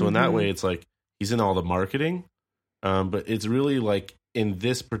 So in that way, it's like, he's in all the marketing. But it's really, like, in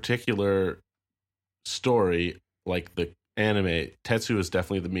this particular story, like, the anime, Tetsuo is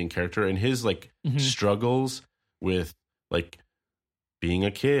definitely the main character. And his, like, struggles with, like, being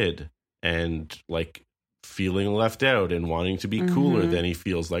a kid and, like, feeling left out and wanting to be cooler than he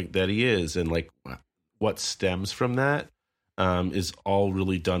feels like that he is, and, like, what stems from that is all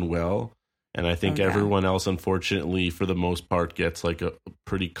really done well. And I think everyone else, unfortunately, for the most part, gets, like, a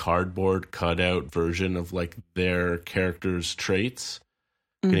pretty cardboard cutout version of, like, their character's traits.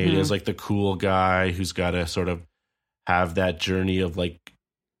 Kaneda is, like, the cool guy who's got to sort of have that journey of, like,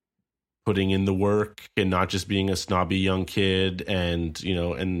 putting in the work and not just being a snobby young kid, and, you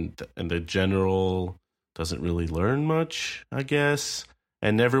know, and the general doesn't really learn much, I guess,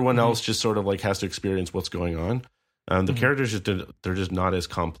 and everyone else just sort of, like, has to experience what's going on. The characters they're just not as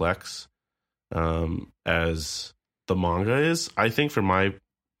complex as the manga is. I think from my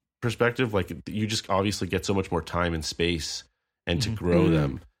perspective, like, you just obviously get so much more time and space and to grow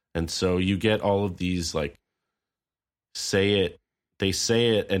them, and so you get all of these, like, they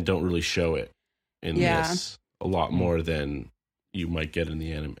say it and don't really show it in this a lot more than you might get in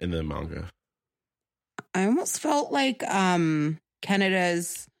the anime, in the manga. I almost felt like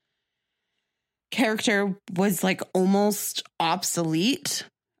Kaneda's character was, like, almost obsolete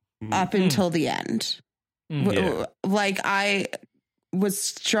up until the end. Like, I was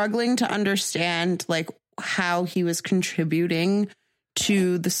struggling to understand, like, how he was contributing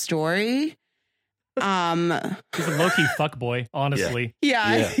to the story. He's a low-key fuckboy, honestly.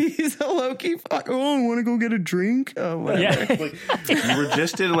 Yeah, he's a low-key fuck. Oh, I want to go get a drink. Oh, whatever. Like, you were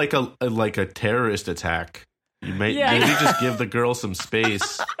just in, like, a terrorist attack. You maybe just give the girl some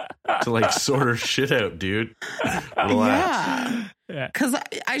space to, like, sort her shit out, dude. Relax. Yeah. Because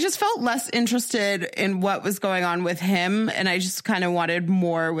I just felt less interested in what was going on with him, and I just kind of wanted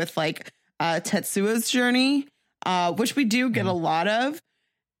more with, like, Tetsuo's journey, which we do get a lot of.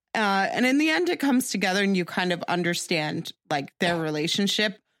 And in the end, it comes together and you kind of understand, like, their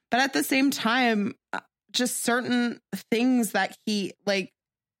relationship. But at the same time, just certain things that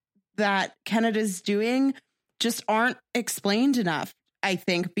that Kaneda's doing just aren't explained enough, I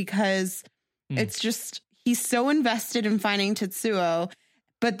think, because it's just, he's so invested in finding Tetsuo,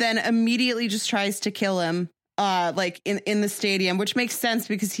 but then immediately just tries to kill him, like, in the stadium, which makes sense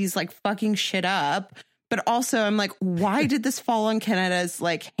because he's, like, fucking shit up. But also, I'm like, why did this fall on Kaneda's,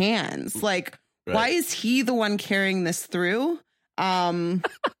 like, hands? Like, why is he the one carrying this through? And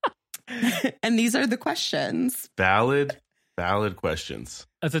these are the questions. Valid questions.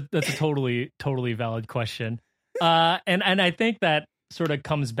 That's a totally valid question. And I think that sort of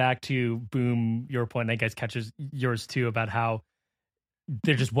comes back to, Boom, your point, and I guess Catches yours too, about how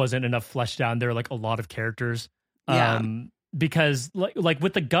there just wasn't enough fleshed out. There are, like, a lot of characters. Because like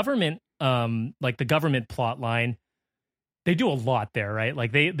with the government, like the government plot line, they do a lot there, right?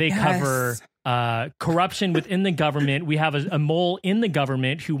 Like they cover corruption within the government. We have a mole in the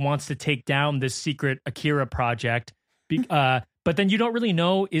government who wants to take down this secret Akira project. But then you don't really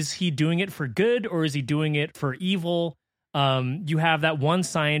know, is he doing it for good or is he doing it for evil? You have that one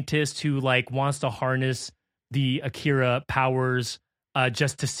scientist who, like, wants to harness the Akira powers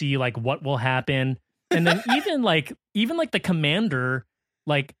just to see, like, what will happen. And then even like the commander,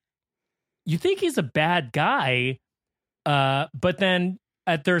 like, you think he's a bad guy, but then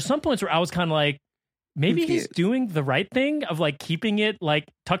there are some points where I was kind of like, maybe he's doing the right thing of, like, keeping it, like,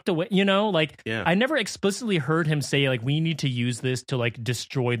 tucked away, you know? Like, I never explicitly heard him say, like, we need to use this to, like,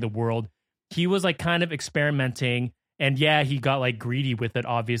 destroy the world. he was like kind of experimenting, and yeah, he got like greedy with it,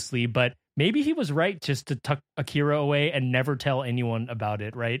 obviously, but maybe he was right just to tuck Akira away and never tell anyone about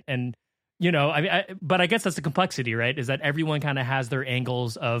it, right? And you know, but I guess that's the complexity, right? Is that everyone kind of has their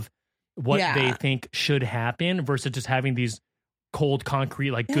angles of what they think should happen versus just having these cold,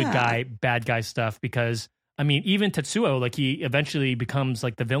 concrete, like good guy, bad guy stuff. Because I mean, even Tetsuo, like he eventually becomes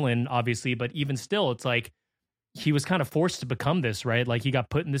like the villain, obviously, but even still, it's like he was kind of forced to become this, right? Like he got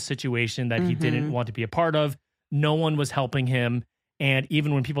put in this situation that he didn't want to be a part of. No one was helping him. And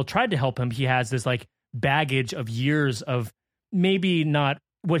even when people tried to help him, he has this like baggage of years of maybe not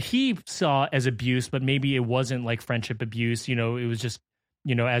what he saw as abuse, but maybe it wasn't like friendship abuse. You know, it was just,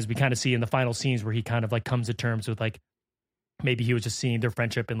 you know, as we kind of see in the final scenes where he kind of like comes to terms with like, maybe he was just seeing their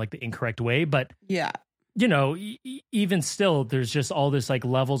friendship in like the incorrect way. But yeah, you know, even still, there's just all this like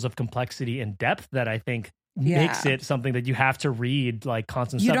levels of complexity and depth that I think makes it something that you have to read like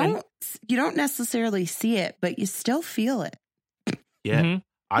constant stuff. You don't necessarily see it, but you still feel it. Yeah.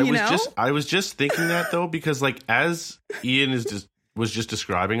 I was just thinking that though, because like as Ian was just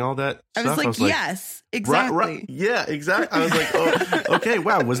describing all that stuff, I was like, yes, exactly. Right, yeah, exactly. I was like, oh, okay,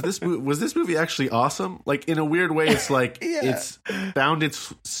 wow. Was this movie actually awesome? Like in a weird way, it's like it's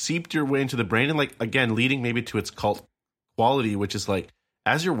seeped your way into the brain, and like again, leading maybe to its cult quality, which is like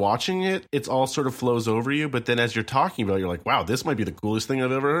as you're watching it, it's all sort of flows over you, but then as you're talking about it, you're like, wow, this might be the coolest thing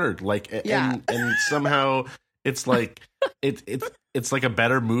I've ever heard. Like, and somehow it's like it's like a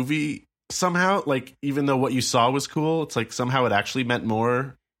better movie. Somehow, like, even though what you saw was cool, it's like somehow it actually meant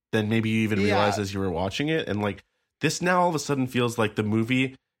more than maybe you even realized as you were watching it. And like this now all of a sudden feels like the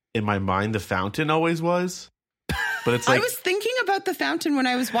movie in my mind, The Fountain, always was. But it's like I was thinking about The Fountain when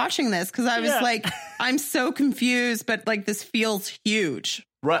I was watching this because I was like, I'm so confused, but like this feels huge.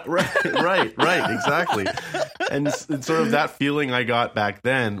 Right, exactly. And sort of that feeling I got back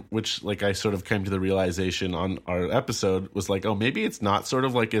then, which like I sort of came to the realization on our episode, was like, oh, maybe it's not sort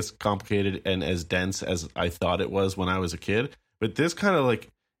of like as complicated and as dense as I thought it was when I was a kid. But this kind of like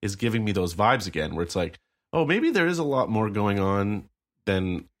is giving me those vibes again, where it's like, oh, maybe there is a lot more going on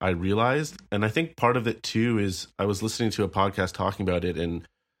than I realized. And I think part of it too is I was listening to a podcast talking about it, and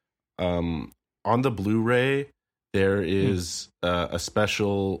on the Blu-ray, there is a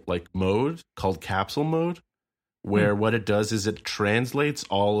special like mode called capsule mode, where what it does is it translates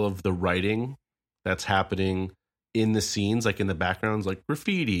all of the writing that's happening in the scenes, like in the backgrounds, like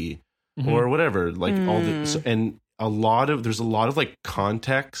graffiti or whatever, like all the, and there's a lot of like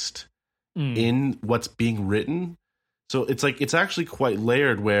context in what's being written. So it's like, it's actually quite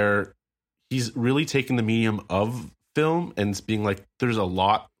layered, where he's really taking the medium of film and it's being like, there's a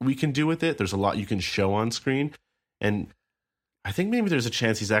lot we can do with it. There's a lot you can show on screen. And I think maybe there's a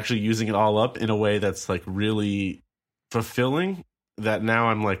chance he's actually using it all up in a way that's like really fulfilling, that now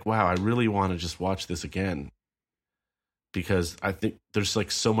I'm like, wow, I really want to just watch this again, because I think there's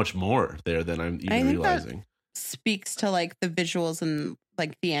like so much more there than I'm even realizing. That speaks to like the visuals and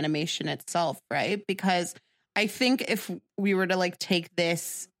like the animation itself, right? Because I think if we were to like take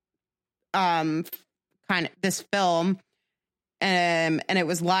this this film and it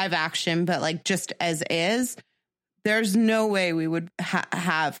was live action, but like just as is, there's no way we would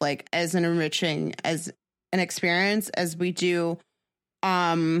have like as an enriching as an experience as we do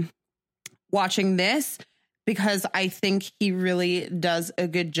watching this, because I think he really does a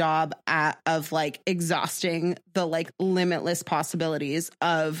good job of like exhausting the like limitless possibilities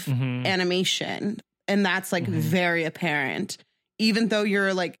of animation. And that's like very apparent, even though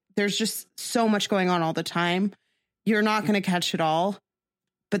you're like, there's just so much going on all the time. You're not going to catch it all.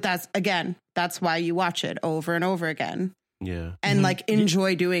 But that's why you watch it over and over again. Yeah. And like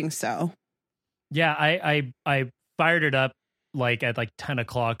enjoy doing so. Yeah. I fired it up like at like 10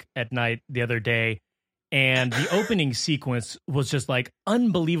 o'clock at night the other day. And the opening sequence was just like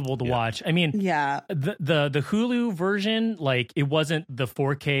unbelievable to watch. I mean, the Hulu version, like it wasn't the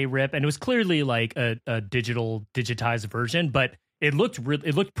 4K rip, and it was clearly like a digitized version, but it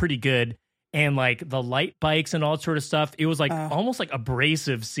looked pretty good. And like the light bikes and all that sort of stuff, it was like almost like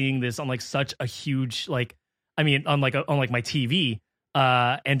abrasive seeing this on like such a huge, like, I mean, on like my TV,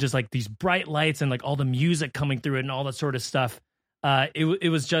 and just like these bright lights and like all the music coming through it and all that sort of stuff. It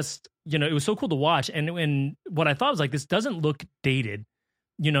was just, you know, it was so cool to watch. And what I thought was like, this doesn't look dated.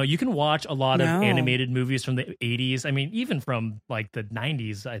 You know, you can watch a lot of animated movies from the 80s. I mean, even from like the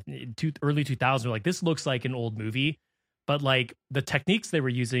 90s, early 2000s, like this looks like an old movie. But like the techniques they were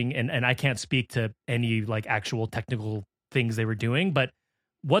using, and I can't speak to any like actual technical things they were doing, but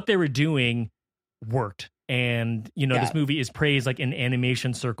what they were doing worked. And, you know, this movie is praised like in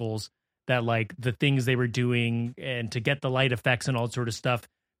animation circles, that like the things they were doing and to get the light effects and all that sort of stuff,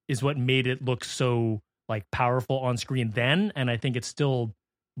 is what made it look so like powerful on screen then, and I think it still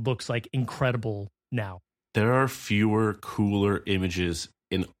looks like incredible now. There are fewer, cooler images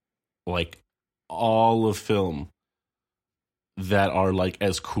in like all of film that are like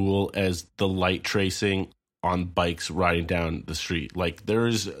as cool as the light tracing on bikes riding down the street. Like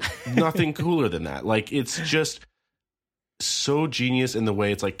there's nothing cooler than that. Like it's just so genius in the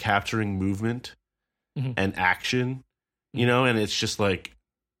way it's like capturing movement and action, you know, and it's just like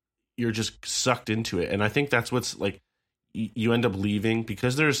you're just sucked into it. And I think that's what's like you end up leaving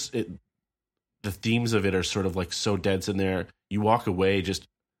because the themes of it are sort of like so dense in there. You walk away, just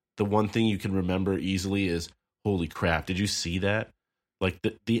the one thing you can remember easily is, holy crap, did you see that? Like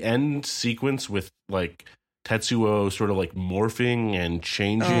the end sequence with like Tetsuo sort of like morphing and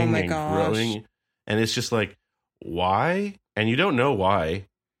changing and growing. And it's just like, why? And you don't know why.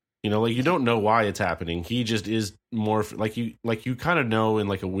 You know, like you don't know why it's happening. He just is like you kind of know in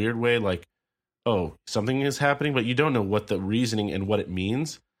like a weird way, like, oh, something is happening, but you don't know what the reasoning and what it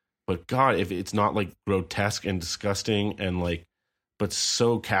means. But God, if it's not like grotesque and disgusting and like, but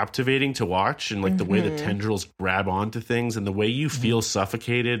so captivating to watch, and like the way the tendrils grab onto things and the way you feel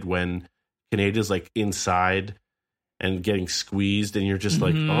suffocated when Kaneda's like inside and getting squeezed and you're just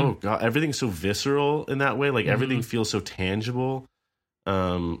like, oh God, everything's so visceral in that way. Like everything feels so tangible.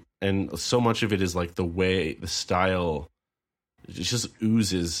 And so much of it is like the way, the style, it just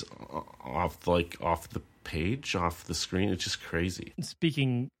oozes off the page, off the screen. It's just crazy.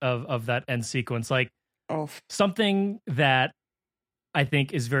 Speaking of that end sequence, like something that I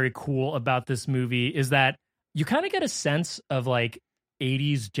think is very cool about this movie is that you kind of get a sense of like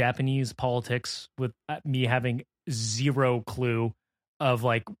 80s Japanese politics with me having zero clue of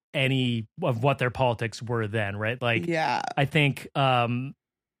like any of what their politics were then, right? Like, yeah, I think,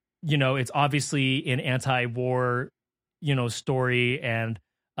 you know, it's obviously an anti-war, you know, story and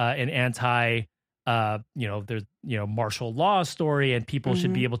an anti, you know, there's, you know, martial law story, and people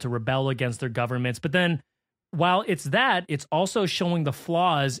should be able to rebel against their governments. But then while it's that, it's also showing the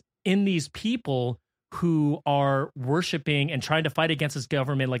flaws in these people who are worshiping and trying to fight against this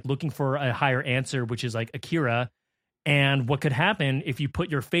government, like looking for a higher answer, which is like Akira, and what could happen if you put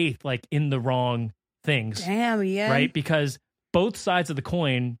your faith like in the wrong things. Damn, yeah. Right? Because both sides of the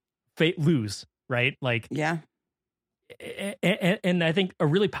coin lose, right? Like, yeah. And I think a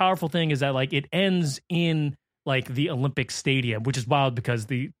really powerful thing is that like it ends in like the Olympic Stadium, which is wild because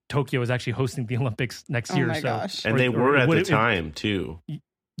the Tokyo is actually hosting the Olympics next year. My gosh. And they were at the time too.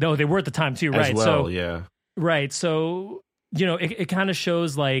 No, they were at the time too, right? As well, yeah. Right. So, you know, it kind of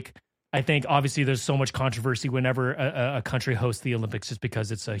shows like, I think obviously there's so much controversy whenever a country hosts the Olympics, just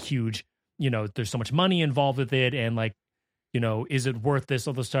because it's a huge, you know, there's so much money involved with it, and like, you know, is it worth this,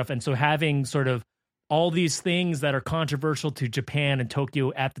 all this stuff? And so having sort of all these things that are controversial to Japan and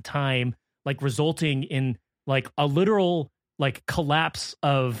Tokyo at the time, like resulting in like a literal like collapse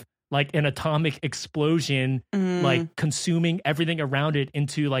of like an atomic explosion, like consuming everything around it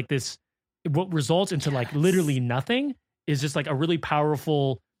into like this, what results into like literally nothing, is just like a really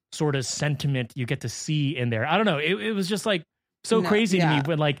powerful sort of sentiment you get to see in there. I don't know. It was just like so crazy to me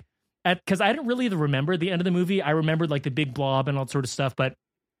when like, because I didn't really remember the end of the movie. I remembered like the big blob and all sort of stuff, but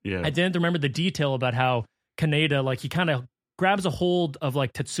I didn't remember the detail about how Kaneda, like he kind of grabs a hold of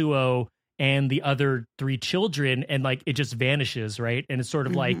like Tetsuo and the other three children, and like it just vanishes, right? And it's sort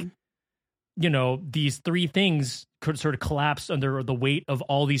of like, you know, these three things could sort of collapse under the weight of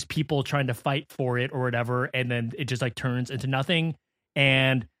all these people trying to fight for it or whatever, and then it just like turns into nothing,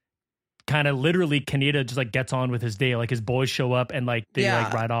 and kind of literally Kaneda just like gets on with his day. Like his boys show up and like they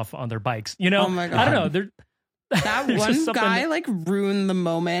like ride off on their bikes, you know? Oh my God. I don't know. That one guy like ruined the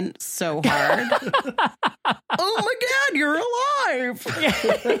moment so hard. Oh my God, you're alive.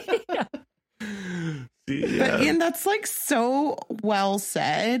 But Ian, that's like so well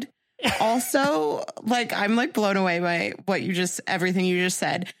said. Also, like I'm like blown away by everything you just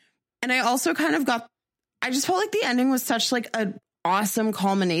said. And I also kind of I just felt like the ending was such like a awesome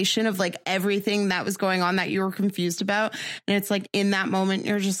culmination of like everything that was going on that you were confused about. And it's like in that moment,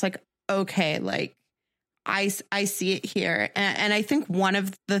 you're just like, okay, like I see it here. And I think one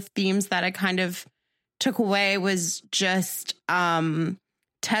of the themes that I kind of took away was just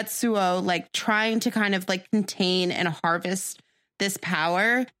Tetsuo like trying to kind of like contain and harvest this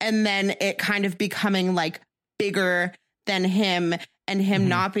power, and then it kind of becoming like bigger than him, and him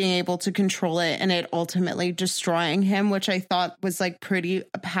not being able to control it, and it ultimately destroying him, which I thought was like pretty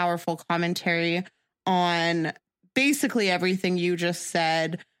powerful commentary on basically everything you just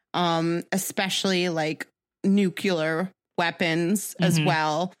said, especially like nuclear weapons as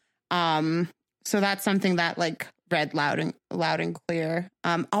well. So that's something that like read loud and clear.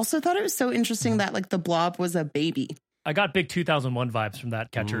 Also thought it was so interesting that like the blob was a baby. I got big 2001 vibes from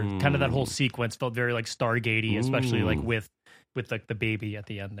that Catcher. Kind of that whole sequence felt very like Stargatey, especially like with like the baby at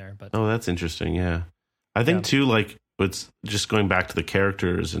the end there. But that's interesting. Yeah, I think too. Like it's just going back to the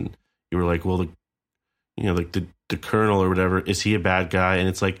characters, and you were like, well, like the Colonel or whatever, is he a bad guy? And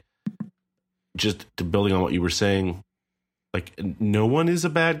it's like, just to building on what you were saying, like no one is a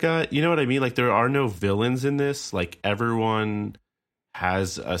bad guy. You know what I mean? Like there are no villains in this. Like everyone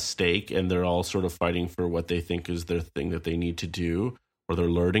has a stake and they're all sort of fighting for what they think is their thing that they need to do, or they're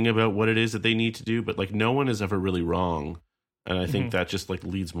learning about what it is that they need to do. But like no one is ever really wrong. And I think that just like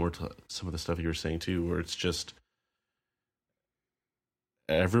leads more to some of the stuff you were saying too, where it's just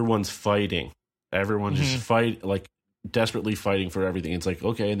everyone's fighting. Everyone's just desperately fighting for everything. It's like,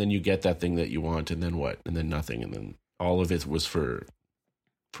 okay, and then you get that thing that you want, and then what? And then nothing. And then all of it was for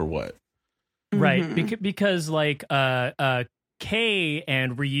what? Right. Because like Kay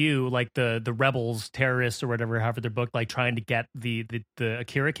and Ryu, like the rebels, terrorists or whatever, however they're booked, like trying to get the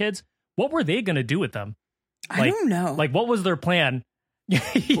Akira kids. What were they going to do with them? I don't know. Like, what was their plan?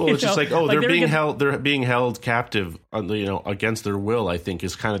 Well, it's just like, they're being held. They're being held captive, against their will. I think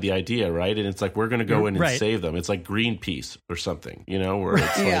is kind of the idea, right? And it's like we're going to go in and save them. It's like Greenpeace or something, where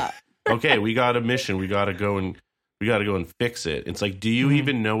it's like, okay, we got a mission. We got to go and fix it. It's like, do you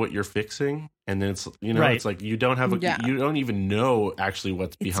even know what you're fixing? And then it's it's like you don't have you don't even know actually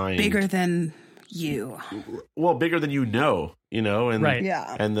what's behind. Bigger than you. Well, bigger than and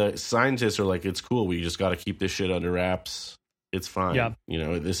and the scientists are like, it's cool. We just got to keep this shit under wraps. It's fine. Yeah.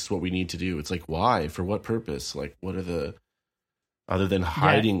 This is what we need to do. It's like, why? For what purpose? Like, what are the other than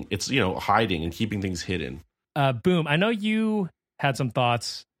hiding? It's hiding and keeping things hidden. Boom. I know you had some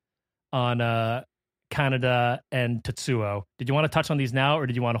thoughts on Kaneda and Tetsuo. Did you want to touch on these now, or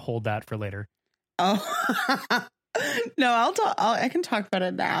did you want to hold that for later? Oh, no, I can talk about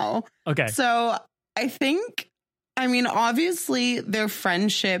it now. Okay. So I think, obviously their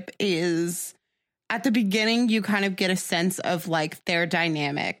friendship is, at the beginning, you kind of get a sense of like their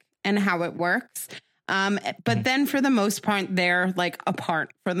dynamic and how it works. But then for the most part, they're like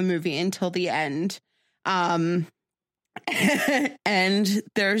apart for the movie until the end. And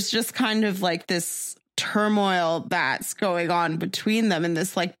there's just kind of like this turmoil that's going on between them and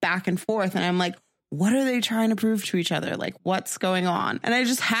this like back and forth. And I'm like, what are they trying to prove to each other? Like, what's going on? And I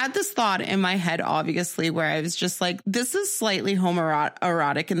just had this thought in my head, obviously, where I was just like, this is slightly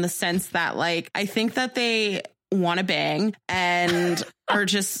homoerotic in the sense that, like, I think that they want to bang and are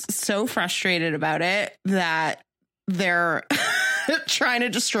just so frustrated about it that they're trying to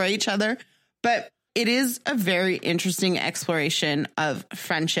destroy each other. But it is a very interesting exploration of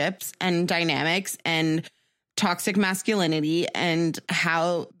friendships and dynamics and toxic masculinity and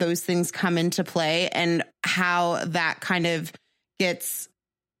how those things come into play and how that kind of gets,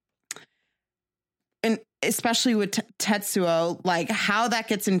 and especially with Tetsuo, like how that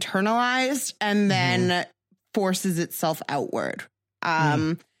gets internalized and then forces itself outward.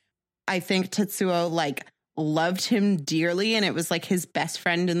 I think Tetsuo like loved him dearly and it was like his best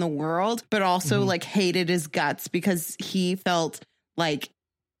friend in the world, but also like hated his guts because he felt like,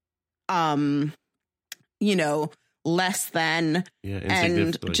 less than,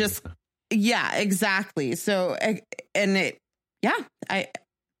 and just, exactly. So, and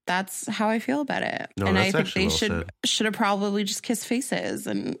that's how I feel about it. No, and I think they should have probably just kissed faces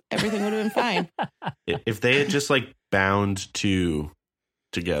and everything would have been fine. If they had just like bound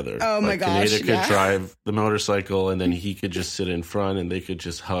together. Oh my gosh. Kaneda could drive the motorcycle and then he could just sit in front and they could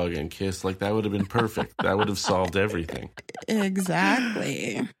just hug and kiss. Like that would have been perfect. That would have solved everything.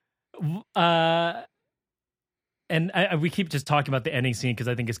 Exactly. And we keep just talking about the ending scene because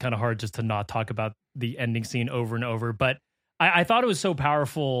I think it's kind of hard just to not talk about the ending scene over and over. But I thought it was so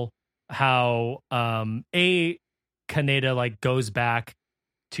powerful how Kaneda like goes back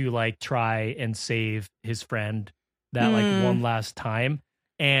to like try and save his friend that like one last time.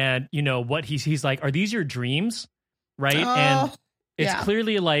 And what he's like, are these your dreams? Right. And it's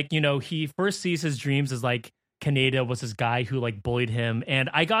clearly like, he first sees his dreams as like Kaneda was this guy who like bullied him. And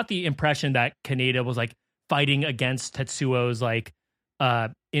I got the impression that Kaneda was like fighting against Tetsuo's like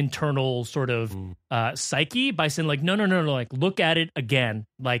internal sort of psyche by saying like, no, like look at it again.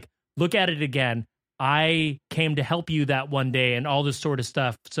 Like look at it again. I came to help you that one day and all this sort of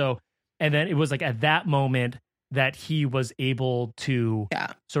stuff. So, and then it was like at that moment that he was able to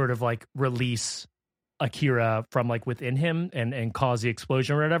sort of like release Akira from like within him and cause the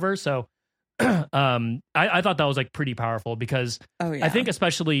explosion or whatever. So I thought that was like pretty powerful because I think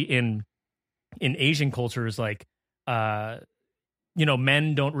especially in Asian cultures, like,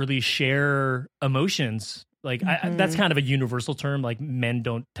 men don't really share emotions Like that's kind of a universal term. Like men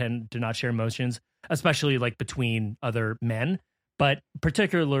do not share emotions, especially like between other men. But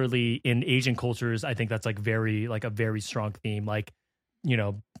particularly in Asian cultures, I think that's like a very strong theme. Like, you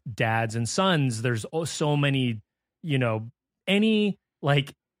know, dads and sons. There's so many, you know, any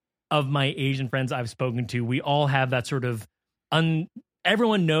like of my Asian friends I've spoken to, we all have that sort of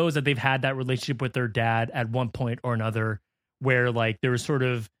everyone knows that they've had that relationship with their dad at one point or another, where like there was sort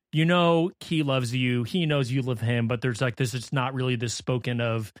of, you know, he loves you, he knows you love him, but there's like this, it's not really this spoken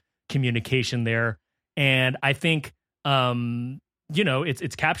of communication there. And I think, you know,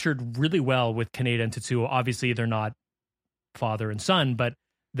 it's captured really well with Kaneda and Tetsuo. Obviously, they're not father and son, but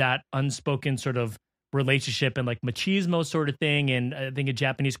that unspoken sort of relationship and like machismo sort of thing. And I think in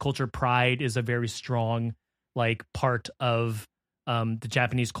Japanese culture, pride is a very strong like part of the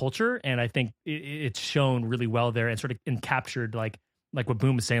Japanese culture. And I think it's shown really well there and sort of captured like what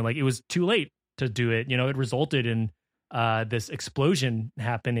Boom was saying, like it was too late to do it. You know, it resulted in this explosion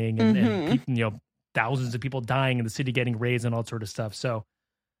happening and people, you know, thousands of people dying in the city getting razed and all sort of stuff. So,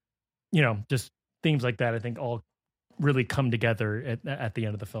 you know, just themes like that, I think all really come together at the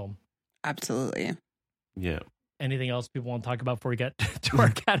end of the film. Absolutely. Yeah. Anything else people want to talk about before we get to our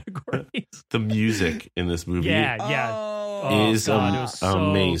categories? The music in this movie is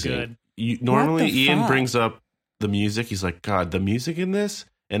amazing. So normally Ian brings up the music. He's like, God, the music in this?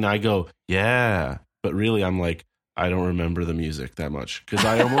 And I go, yeah. But really, I'm like, I don't remember the music that much because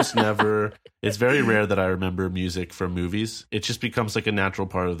I almost never, it's very rare that I remember music from movies. It just becomes like a natural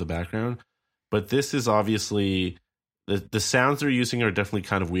part of the background. But this is obviously, the sounds they're using are definitely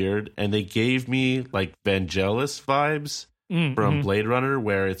kind of weird. And they gave me like Vangelis vibes from Blade Runner,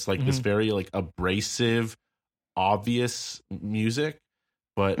 where it's like this very like abrasive, obvious music.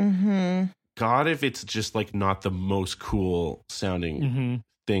 But God, if it's just like not the most cool sounding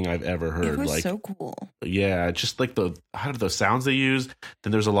thing I've ever heard. It was like so cool. Yeah, just like the sounds they use.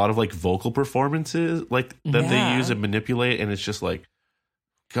 Then there's a lot of like vocal performances like that they use and manipulate, and it's just like,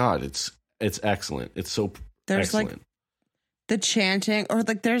 God, it's excellent. It's so excellent. Like the chanting, or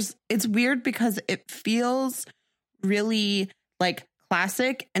like it's weird because it feels really like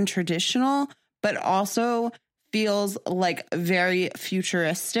classic and traditional, but also feels like very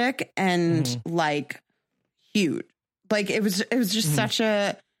futuristic and like huge. Like it was just such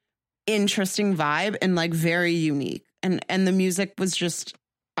a interesting vibe and like very unique. And the music was just,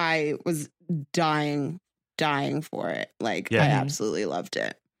 I was dying for it. Like I absolutely loved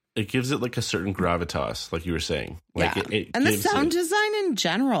it. It gives it like a certain gravitas, like you were saying. Like it and the sound design in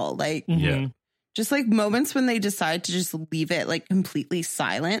general, like just like moments when they decide to just leave it like completely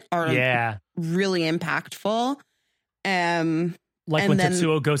silent are really impactful. Like when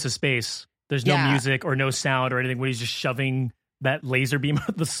Tetsuo goes to space. There's no music or no sound or anything when he's just shoving that laser beam,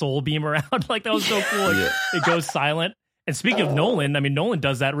 the soul beam around. Like that was so cool. Like, it goes silent. And speaking of Nolan, I mean, Nolan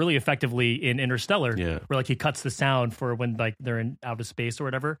does that really effectively in Interstellar, where like he cuts the sound for when like they're in outer space or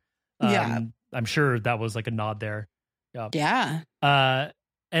whatever. I'm sure that was like a nod there. Yeah.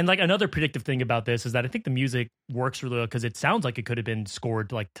 And like another predictive thing about this is that I think the music works really well because it sounds like it could have been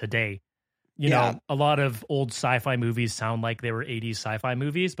scored like today. You know, a lot of old sci-fi movies sound like they were 80s sci-fi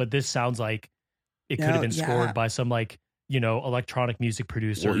movies, but this sounds like it could have been scored by some like, you know, electronic music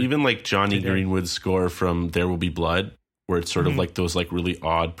producer. Or even like Johnny Greenwood's score from There Will Be Blood, where it's sort of like those like really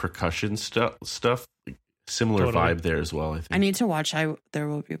odd percussion stuff. Similar vibe there as well, I think. I need to watch There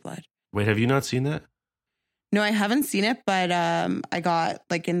Will Be Blood. Wait, have you not seen that? No, I haven't seen it, but I got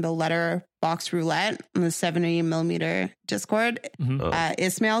like in the Letterbox roulette on the 70mm Discord.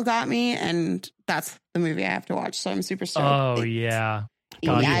 Ismail got me, and that's the movie I have to watch. So I'm super stoked. Oh yeah,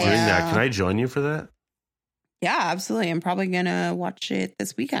 doing that. Can I join you for that? Yeah, absolutely. I'm probably gonna watch it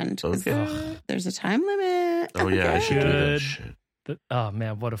this weekend. Okay. There's a time limit. Oh yeah, I should do that shit. Oh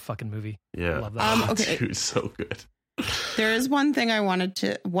man, what a fucking movie! Yeah, I love that. Okay, dude, so good. There is one thing I wanted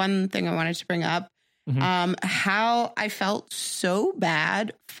to bring up. How I felt so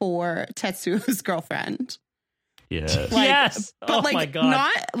bad for Tetsuo's girlfriend. Yeah. Yes. But my God.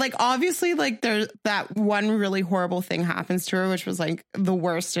 Not like obviously like there's that one really horrible thing happens to her, which was like the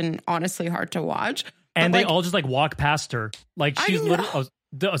worst and honestly hard to watch. And but, they all just like walk past her. Like she's literally.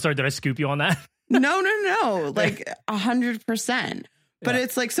 Oh, sorry, did I scoop you on that? No. Like 100%. But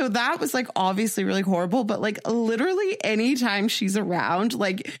it's like, so that was like obviously really horrible. But like literally anytime she's around,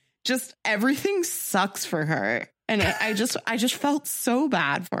 like just everything sucks for her. And I just felt so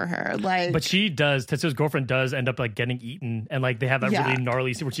bad for her. Like, but she does. Tetsuo's girlfriend does end up like getting eaten, and like they have that really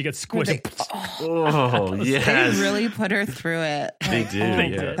gnarly scene where she gets squished. Yes, they really put her through it. They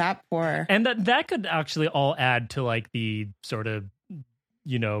did. That poor. And that could actually all add to like the sort of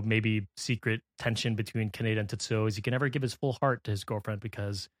maybe secret tension between Kaneda and Tetsuo is he can never give his full heart to his girlfriend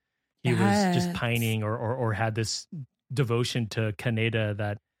because he was just pining or had this devotion to Kaneda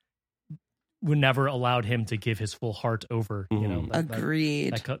that would never allowed him to give his full heart over.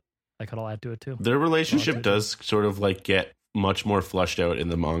 Agreed. That could all add to it too. Their relationship does sort of like get much more fleshed out in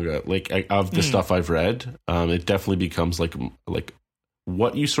the manga. Like of the stuff I've read, it definitely becomes like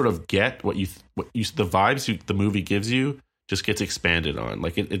what you sort of get, the vibes the movie gives you just gets expanded on.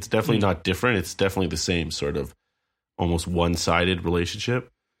 Like it's definitely not different. It's definitely the same sort of almost one-sided relationship.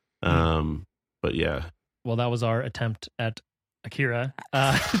 But yeah. Well, that was our attempt at Akira.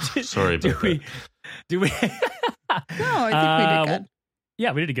 Sorry about that. Do we? No, I think we did good.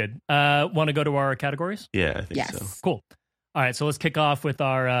 Yeah, we did good. Want to go to our categories? Yeah, I think Yes. so. Cool. All right, so let's kick off with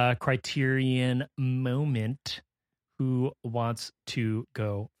our Criterion moment. Who wants to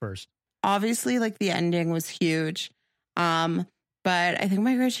go first? Obviously, like the ending was huge. But I think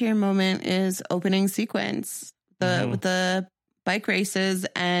my Criterion moment is opening sequence. With the bike races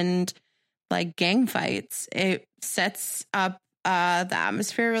and like gang fights. It sets up the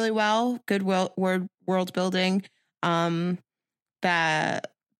atmosphere really well. Good world building.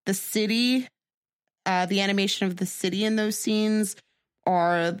 That the city, the animation of the city in those scenes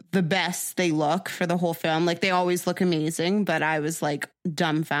are the best they look for the whole film. Like they always look amazing, but I was like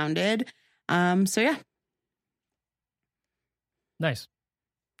dumbfounded. So yeah. Nice.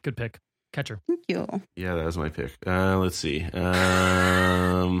 Good pick. Catcher. Thank you. Yeah, that was my pick. Let's see.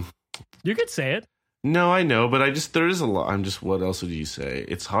 You could say it. No, I know, but there is a lot. What else would you say?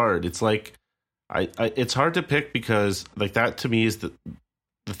 It's hard. It's like, it's hard to pick because like that to me is the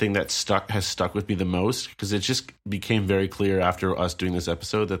thing that has stuck with me the most, because it just became very clear after us doing this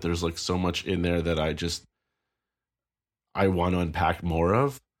episode that there's like so much in there that I want to unpack more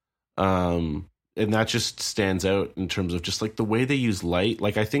of. And that just stands out in terms of just like the way they use light.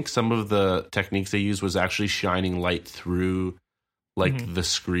 Like I think some of the techniques they used was actually shining light through like the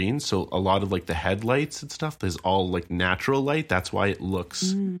screen. So a lot of like the headlights and stuff is all like natural light. That's why it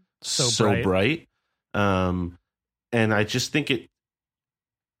looks so bright. And I just think it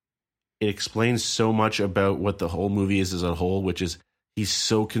explains so much about what the whole movie is as a whole, which is he's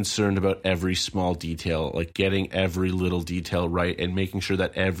so concerned about every small detail, like getting every little detail right and making sure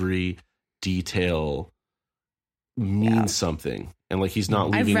that every detail means something. And like he's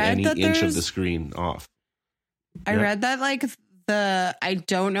not leaving any inch of the screen off. I read that like I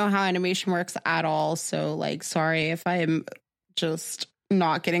don't know how animation works at all. So like, sorry if I'm just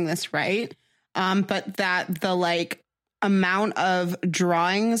not getting this right. But that the like amount of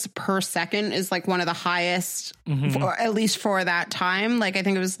drawings per second is like one of the highest, at least for that time. Like, I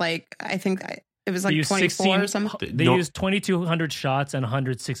think it was like 24 or something. They used 2,200 shots and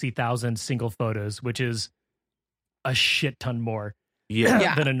 160,000 single photos, which is a shit ton more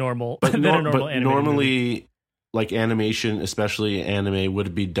than a normal, normally movie. Like animation, especially anime,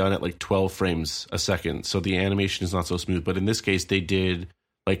 would be done at like 12 frames a second. So the animation is not so smooth. But in this case, they did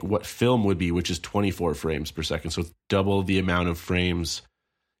like what film would be, which is 24 frames per second. So it's double the amount of frames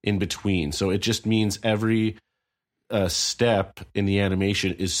in between. So it just means every step in the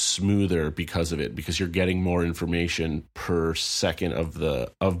animation is smoother because of it, because you're getting more information per second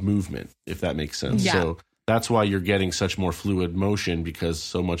of movement, if that makes sense. Yeah. So that's why you're getting such more fluid motion, because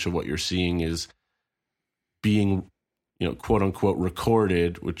so much of what you're seeing is being, quote unquote,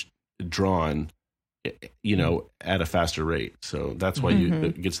 recorded, which drawn, at a faster rate. So that's why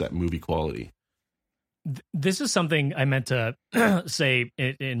it gets that movie quality. This is something I meant to say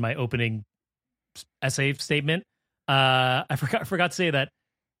in my opening essay statement. I forgot to say that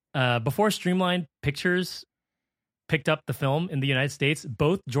before Streamline Pictures picked up the film in the United States,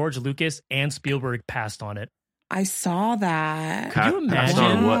 both George Lucas and Spielberg passed on it. I saw that. Could you imagine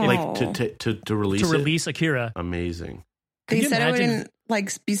on what? Like to release Akira? Amazing. They said it wouldn't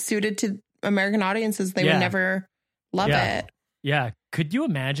like be suited to American audiences. They would never love it. Yeah. Could you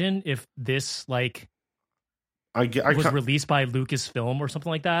imagine if this like was released by Lucasfilm or something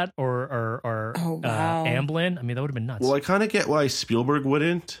like that, or Amblin? I mean, that would have been nuts. Well, I kind of get why Spielberg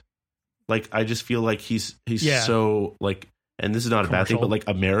wouldn't. Like, I just feel like he's so like, and this is not a bad thing, but like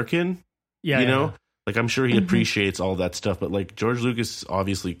American. Yeah. Like, I'm sure he appreciates all that stuff, but like George Lucas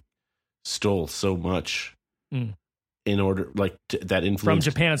obviously stole so much in order, like that influence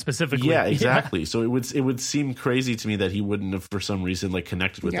from Japan specifically. Yeah, exactly. So it would seem crazy to me that he wouldn't have, for some reason, like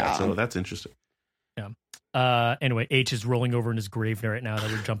connected with that. So that's interesting. Yeah. Anyway, H is rolling over in his grave right now that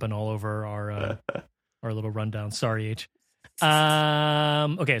we're jumping all over our little rundown. Sorry, H.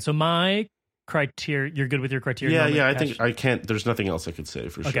 Okay, so my criteria. You're good with your criteria? Yeah. I think I can't. There's nothing else I could say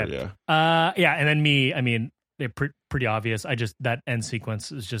for sure. Yeah. And then me. I mean, they're pretty obvious. I just, that end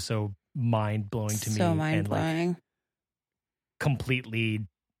sequence is just so mind blowing to me. So mind blowing. Like, completely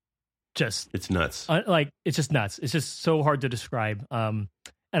just, it's nuts. It's just nuts. It's just so hard to describe. And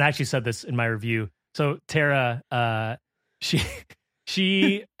I actually said this in my review. So Tara,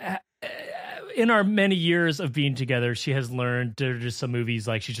 she in our many years of being together, she has learned there's just some movies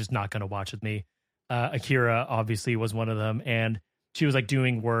like she's just not going to watch with me. Akira obviously was one of them, and she was like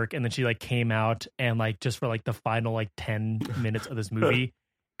doing work, and then she like came out and like just for like the final like 10 minutes of this movie,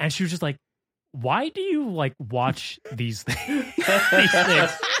 and she was just like, "Why do you like watch these things?" these things?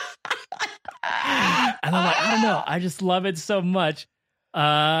 And I'm like, I don't know, I just love it so much.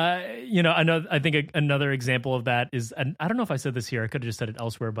 I think another example of that is, and I don't know if I said this here, I could have just said it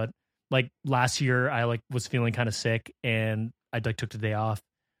elsewhere, but like last year I like was feeling kind of sick and I like took the day off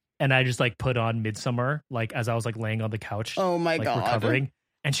and I just like put on Midsommar, like as I was like laying on the couch. Oh my like, God. Recovering.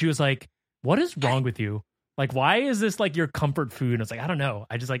 And she was like, "What is wrong with you? Like, why is this like your comfort food?" And I was like, I don't know.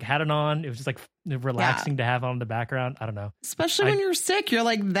 I just like had it on. It was just like relaxing to have on the background. I don't know. Especially when you're sick, you're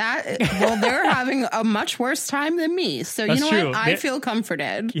like that. Well, they're having a much worse time than me. So you know true. what? I feel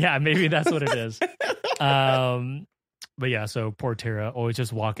comforted. Yeah, maybe that's what it is. But yeah, so poor Tara always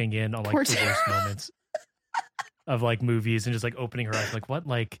just walking in on like the worst moments of like movies and just like opening her eyes like, what?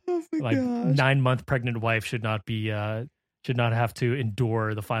 Like, Oh my like gosh. 9-month pregnant wife should not have to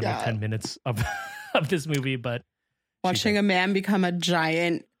endure the final 10 minutes of this movie. But watching a man become a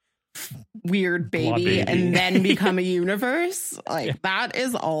giant weird baby and then become a universe, like that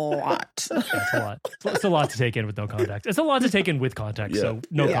is a lot. Yeah, it's a lot. It's a lot to take in with no context. It's a lot to take in with context. So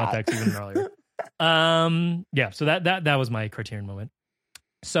no context even earlier. So that was my Criterion moment.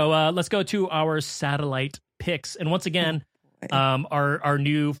 So let's go to our satellite picks. And once again, our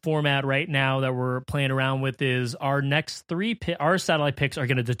new format right now that we're playing around with is our next our satellite picks are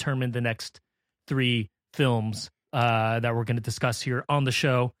going to determine the next 3 films that we're going to discuss here on the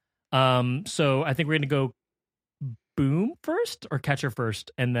show. So I think we're going to go Boom first or Catcher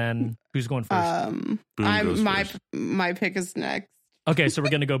first, and then who's going first? My pick is next. Okay, so we're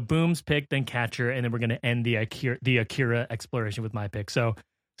going to go Boom's pick, then Catcher, and then we're going to end the Akira exploration with my pick. So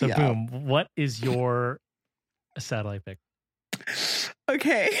Boom, what is your satellite pick?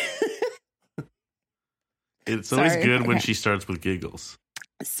 Okay. It's always good when she starts with giggles.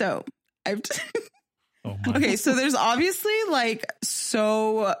 So Oh my. okay, so there's obviously like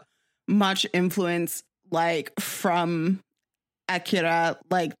so much influence like from Akira.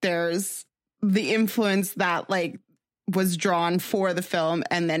 Like there's the influence that like was drawn for the film,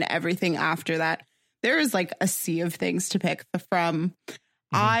 and then everything after that. There is like a sea of things to pick from.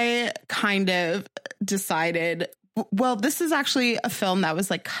 I kind of decided, well, this is actually a film that was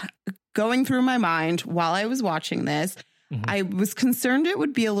like going through my mind while I was watching this. I was concerned it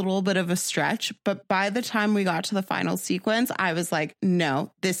would be a little bit of a stretch, but by the time we got to the final sequence, I was like,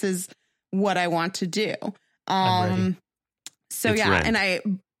 no, this is what I want to do. So it's yeah, Ren.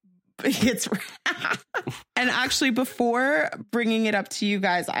 and it's and actually before bringing it up to you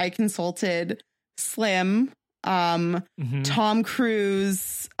guys, I consulted Slim, Tom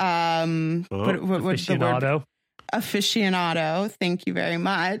Cruise, what's the word? Aficionado. Thank you very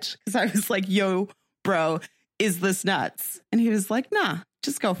much. Because I was like, yo, bro, is this nuts? And he was like, nah,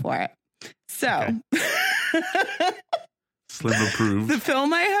 just go for it. So Slim approved. the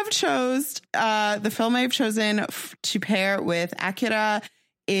film I have chosen to pair with Akira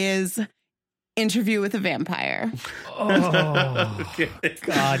is Interview with a Vampire. Oh, okay.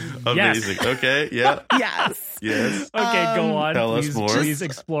 God. Amazing. Yes. Okay. Yeah. Yes. Yes. Okay, go on. Tell us more. Please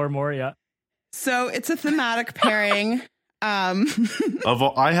explore more. Yeah. So it's a thematic pairing.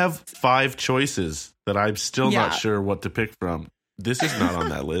 I have 5 choices that I'm still not sure what to pick from. This is not on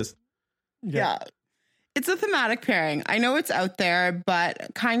that list. Yeah. It's a thematic pairing. I know it's out there,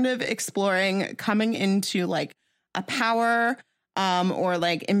 but kind of exploring coming into like a power or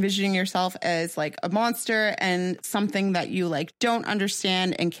like envisioning yourself as like a monster and something that you like don't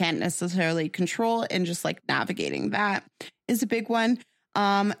understand and can't necessarily control, and just like navigating that is a big one.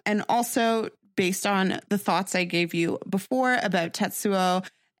 And also based on the thoughts I gave you before about Tetsuo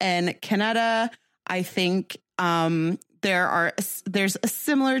and Kaneda, I think there's a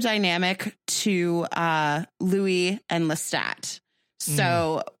similar dynamic to Louis and Lestat.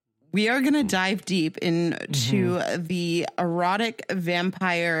 So we are going to dive deep into the erotic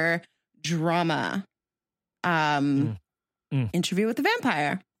vampire drama. Interview with the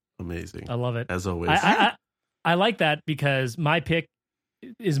Vampire. Amazing. I love it. As always. I like that because my pick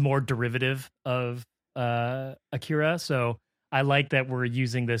is more derivative of Akira. So I like that we're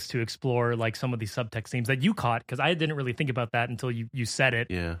using this to explore like some of these subtext themes that you caught, because I didn't really think about that until you said it.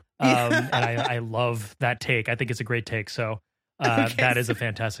 Yeah. And I love that take. I think it's a great take. So that is a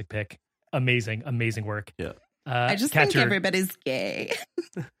fantastic pick. Amazing work. Yeah. I just think everybody's gay,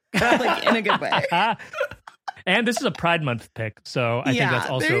 like in a good way. And this is a Pride Month pick, so I think that's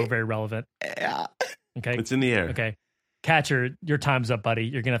also very relevant. Yeah. Okay. It's in the air. Okay. Catcher, your time's up, buddy.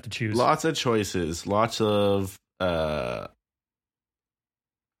 You're gonna have to choose. Lots of choices. Lots of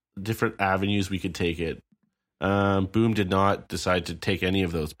different avenues we could take it. Boom did not decide to take any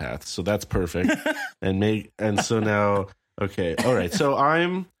of those paths, so that's perfect. and so now, okay, all right. So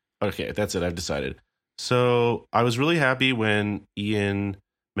that's it. I've decided. So I was really happy when Ian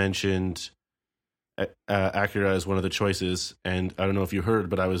mentioned Akira as one of the choices, and I don't know if you heard,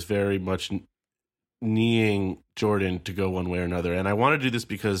 but I was very much kneeing Jordan to go one way or another, and I want to do this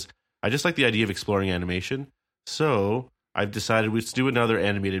because I just like the idea of exploring animation. So I've decided let's do another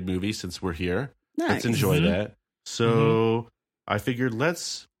animated movie since we're here. Nice. Let's enjoy that. So I figured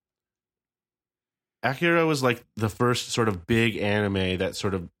Akira was like the first sort of big anime that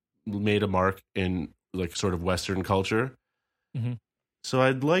sort of made a mark in like sort of Western culture. So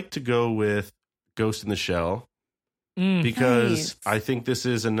I'd like to go with Ghost in the Shell because I think this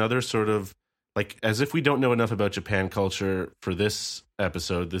is another sort of like, as if we don't know enough about Japan culture for this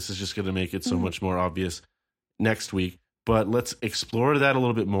episode, this is just going to make it so much more obvious next week. But let's explore that a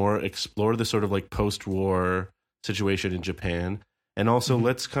little bit more, explore the sort of like post-war situation in Japan. And also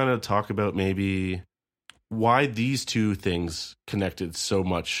let's kind of talk about maybe why these two things connected so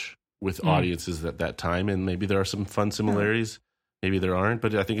much with audiences at that time. And maybe there are some fun similarities. Maybe there aren't,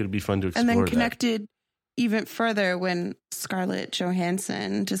 but I think it'd be fun to explore that. And then connected even further when Scarlett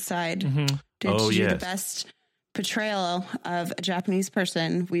Johansson decided to do the best portrayal of a Japanese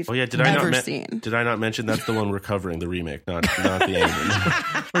person we've ever seen. Did I not mention that's the one we're covering, the remake, not the animated?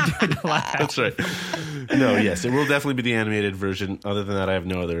 We're doing the live. That's right. No, yes, it will definitely be the animated version. Other than that, I have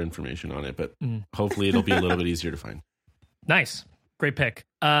no other information on it, but hopefully it'll be a little bit easier to find. Nice. Great pick.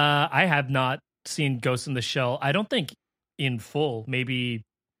 I have not seen Ghost in the Shell. I don't think in full, maybe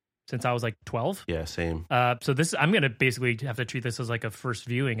since I was like 12. Yeah, same. So I'm going to basically have to treat this as like a first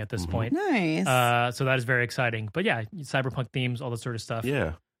viewing at this point. Nice. So that is very exciting. But yeah, cyberpunk themes, all that sort of stuff.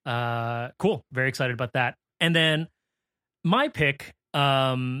 Yeah. Cool. Very excited about that. And then my pick,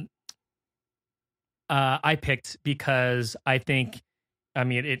 I picked because I think,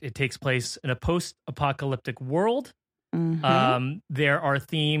 it takes place in a post-apocalyptic world. There are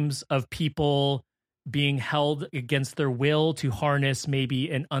themes of people being held against their will to harness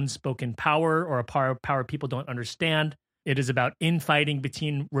maybe an unspoken power or a power people don't understand. It is about infighting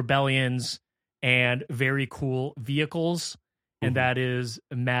between rebellions and very cool vehicles, and that is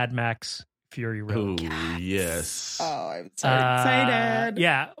Mad Max Fury Road. Oh, yes. Oh, I'm so excited.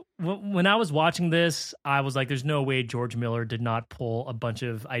 Yeah. When I was watching this, I was like, there's no way George Miller did not pull a bunch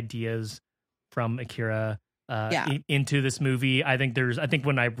of ideas from Akira into this movie. I think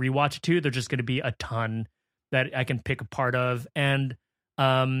when I rewatch it too, there's just going to be a ton that I can pick apart of. And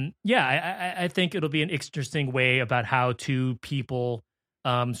I think it'll be an interesting way about how two people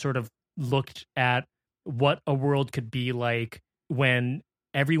sort of looked at what a world could be like when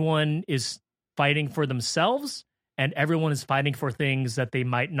everyone is fighting for themselves and everyone is fighting for things that they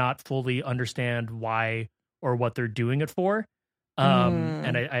might not fully understand why or what they're doing it for.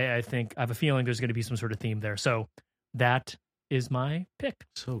 And I think I have a feeling there's going to be some sort of theme there. So that is my pick.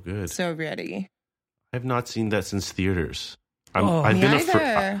 So good. So ready. I have not seen that since theaters.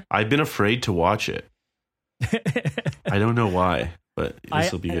 I've been afraid to watch it. I don't know why, but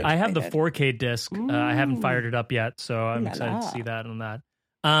this will be good. I have the 4K disc. I haven't fired it up yet, so I'm excited to see that on that.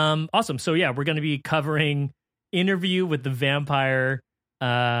 Awesome. So yeah, we're going to be covering Interview with the Vampire,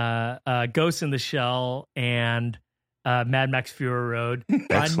 Ghost in the Shell, and Mad Max Fury Road.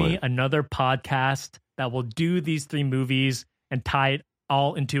 Find me another podcast that will do these three movies and tie it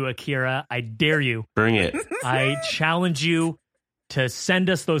all into Akira. I dare you. Bring it. I challenge you to send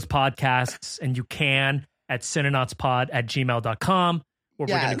us those podcasts, and you can at cinenautspod@gmail.com, where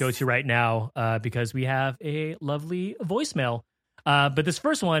we're going to go to right now because we have a lovely voicemail. But this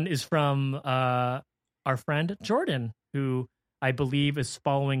first one is from our friend Jordan, who I believe is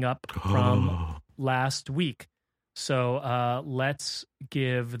following up from last week. So let's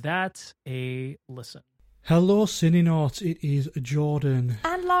give that a listen. Hello, Cinenauts. It is Jordan.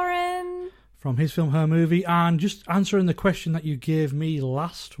 And Lauren. From His Film, Her Movie. And just answering the question that you gave me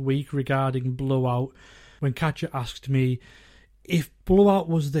last week regarding Blowout, when Katja asked me if Blowout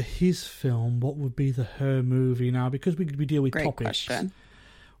was the His Film, what would be the Her Movie? Now, because we deal with Great topics, question.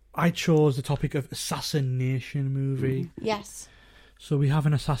 I chose the topic of assassination movie. Yes. So we have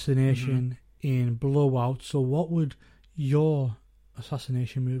an assassination in Blowout. So what would your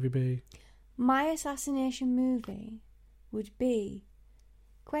assassination movie be? My assassination movie would be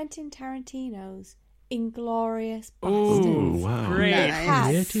Quentin Tarantino's Inglourious Basterds. Ooh, wow. Great. It has,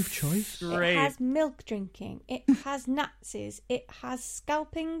 Creative choice. Great. It has milk drinking. It has Nazis. It has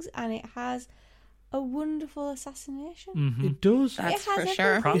scalpings, and it has a wonderful assassination. Mhm. It does. That's It has for sure.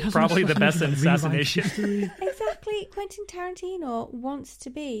 everything. It has an Probably the best assassination that rewrites assassination. history. Exactly. Quentin Tarantino wants to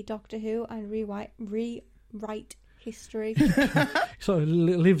be Doctor Who and rewrite history. So it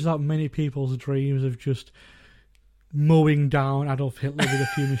lives out many people's dreams of just mowing down Adolf Hitler with a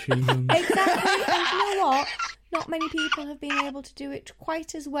few machine guns. Exactly. And you know what? Not many people have been able to do it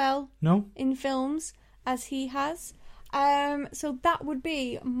quite as well No? in films as he has. So that would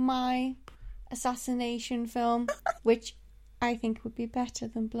be my assassination film, which I think would be better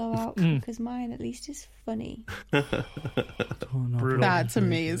than Blowout because mine at least is funny. Oh, no, Brutal. That's very good.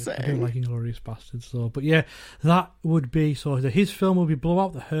 amazing. I do like Inglourious Basterds though. But yeah, that would be, so his film would be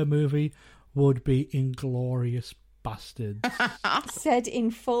Blowout, her movie would be Inglourious Bastards. Said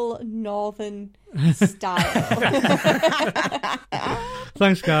in full northern style.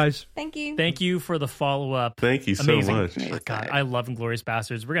 Thanks, guys. Thank you. Thank you for the follow-up. Thank you so Amazing. much. Oh, God, I love Inglourious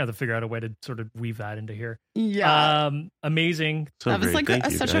Basterds. We're going to have to figure out a way to sort of weave that into here. Yeah. Amazing. So that was great. like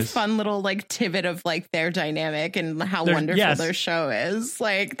Thank you, such a guys. fun little like tidbit of like their dynamic and how wonderful yes. their show is.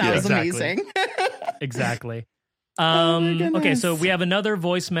 Like that Yeah. was Exactly. amazing. Exactly. Oh my Okay, goodness. so we have another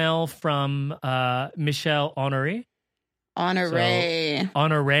voicemail from Michelle Honoré. Honoré.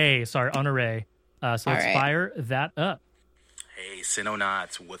 Honoré. So All let's right. fire that up. Hey,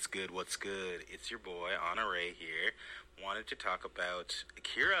 Cinonauts, what's good, what's good? It's your boy, Honoré here. Wanted to talk about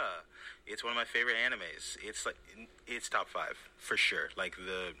Akira. It's one of my favorite animes. It's top 5, for sure. Like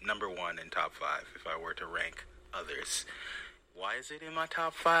the number 1 in top 5, if I were to rank others. Why is it in my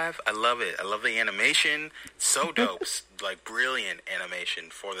top 5? I love it. I love the animation. It's so dope. Like, brilliant animation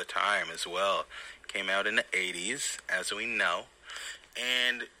for the time as well. Came out in the 80s, as we know.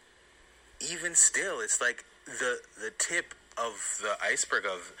 And even still, it's like the tip of the iceberg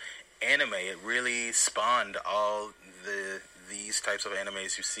of anime. It really spawned all these types of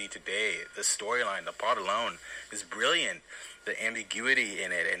animes you see today. The storyline, the plot alone is brilliant. The ambiguity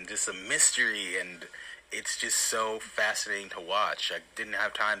in it and just the mystery, and it's just so fascinating to watch. I didn't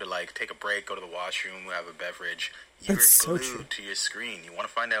have time to like take a break, go to the washroom, have a beverage. You're glued to your screen. You want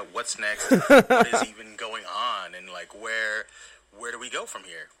to find out what's next, what is even going on, and like where do we go from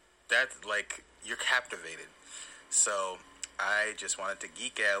here? That's like, you're captivated. So I just wanted to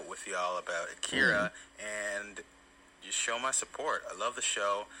geek out with y'all about Akira and just show my support. I love the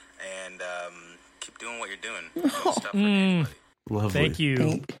show, and keep doing what you're doing. No stuff for anybody. Lovely. Thank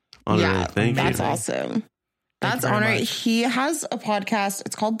you. Honoré, thank that's you. awesome. That's you very Honoré. much. He has a podcast.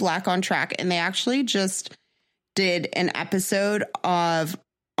 It's called Black on Track, and they actually just did an episode on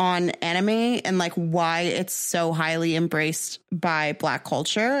anime and like why it's so highly embraced by Black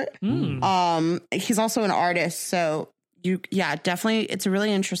culture. He's also an artist, so definitely, it's a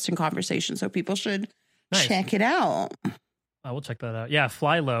really interesting conversation. So people should Nice. check it out. I will check that out. Yeah,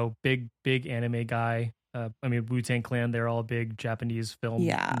 Fly Low, big anime guy. I mean, Wu-Tang Clan, they're all big Japanese film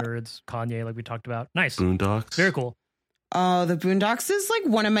nerds. Kanye, like we talked about. Nice. Boondocks. Very cool. Oh, the Boondocks is like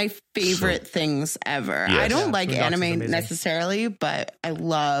one of my favorite things ever. Yes. I don't like Boondocks is anime amazing. necessarily, but I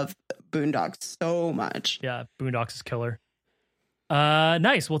love Boondocks so much. Yeah, Boondocks is killer.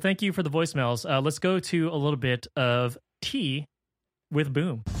 Nice. Well, thank you for the voicemails. Let's go to a little bit of tea with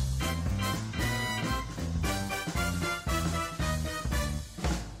Boom.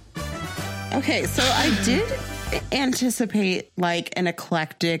 Okay, so I did anticipate like an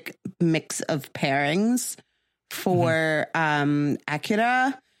eclectic mix of pairings for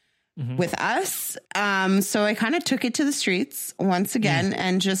Akira with us. So I kind of took it to the streets once again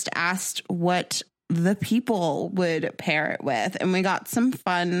and just asked what the people would pair it with. And we got some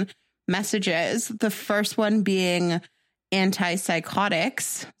fun messages. The first one being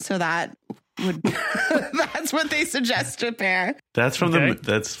antipsychotics. So that would that's what they suggest to pair. That's from Okay.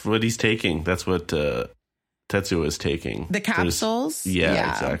 that's what he's taking. That's what Tetsuo is taking. The capsules?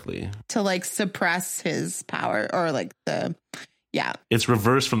 Yeah, exactly. To like suppress his power or like It's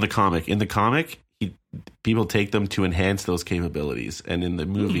reversed from the comic. In the comic, people take them to enhance those capabilities, and in the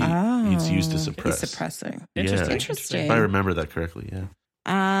movie, it's used to suppress. He's suppressing. Interesting. If I remember that correctly,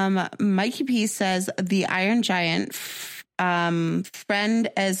 yeah. Mikey P says the Iron Giant friend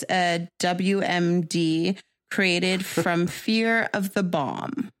as a WMD created from fear of the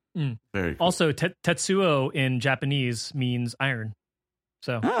bomb. Very cool. Also, Tetsuo in Japanese means iron.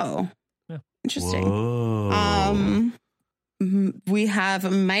 So, Interesting. Whoa. We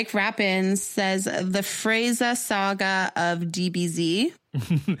have Mike Rappin says the Frieza saga of DBZ.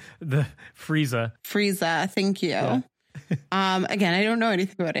 The Frieza. Thank you. Yeah. Again, I don't know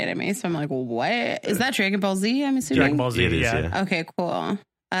anything about anime, so I'm like, well, what is that? Dragon Ball Z? I'm assuming. Dragon Ball Z. It is, yeah. Okay, cool.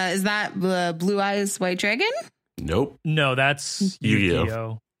 Is that the Blue Eyes White Dragon? Nope. No, that's Yu-Gi-Oh.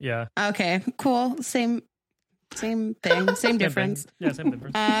 Yu-Gi-Oh. Yeah. Okay, cool. Same thing. Same difference. Yeah, same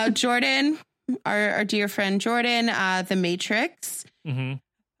difference. Jordan, our dear friend Jordan, The Matrix. Mm-hmm.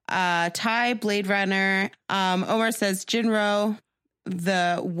 Ty, Blade Runner. Omar says Jinro,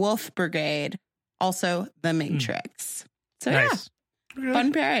 The Wolf Brigade, also The Matrix. So Nice. yeah,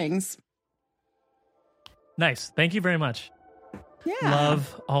 fun pairings. Nice. Thank you very much. Yeah.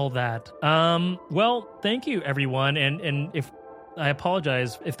 Love all that. Well, thank you, everyone. And if I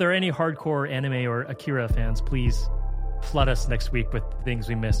apologize, if there are any hardcore anime or Akira fans, please flood us next week with things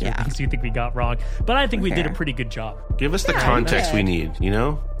we missed or things you think we got wrong. But I think we did a pretty good job. Give us the context we need, you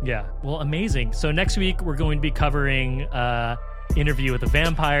know? Yeah. Well, amazing. So next week, we're going to be covering Interview with a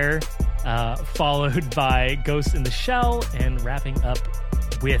Vampire, followed by Ghost in the Shell, and wrapping up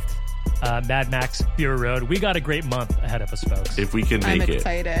with Mad Max Fury Road. We got a great month ahead of us, folks. If we can make I'm it.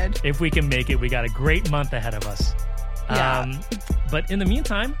 excited. If we can make it, we got a great month ahead of us. Yeah. But in the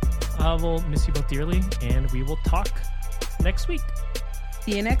meantime, we'll miss you both dearly, and we will talk next week.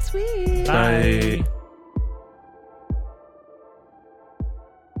 See you next week. Bye. Bye.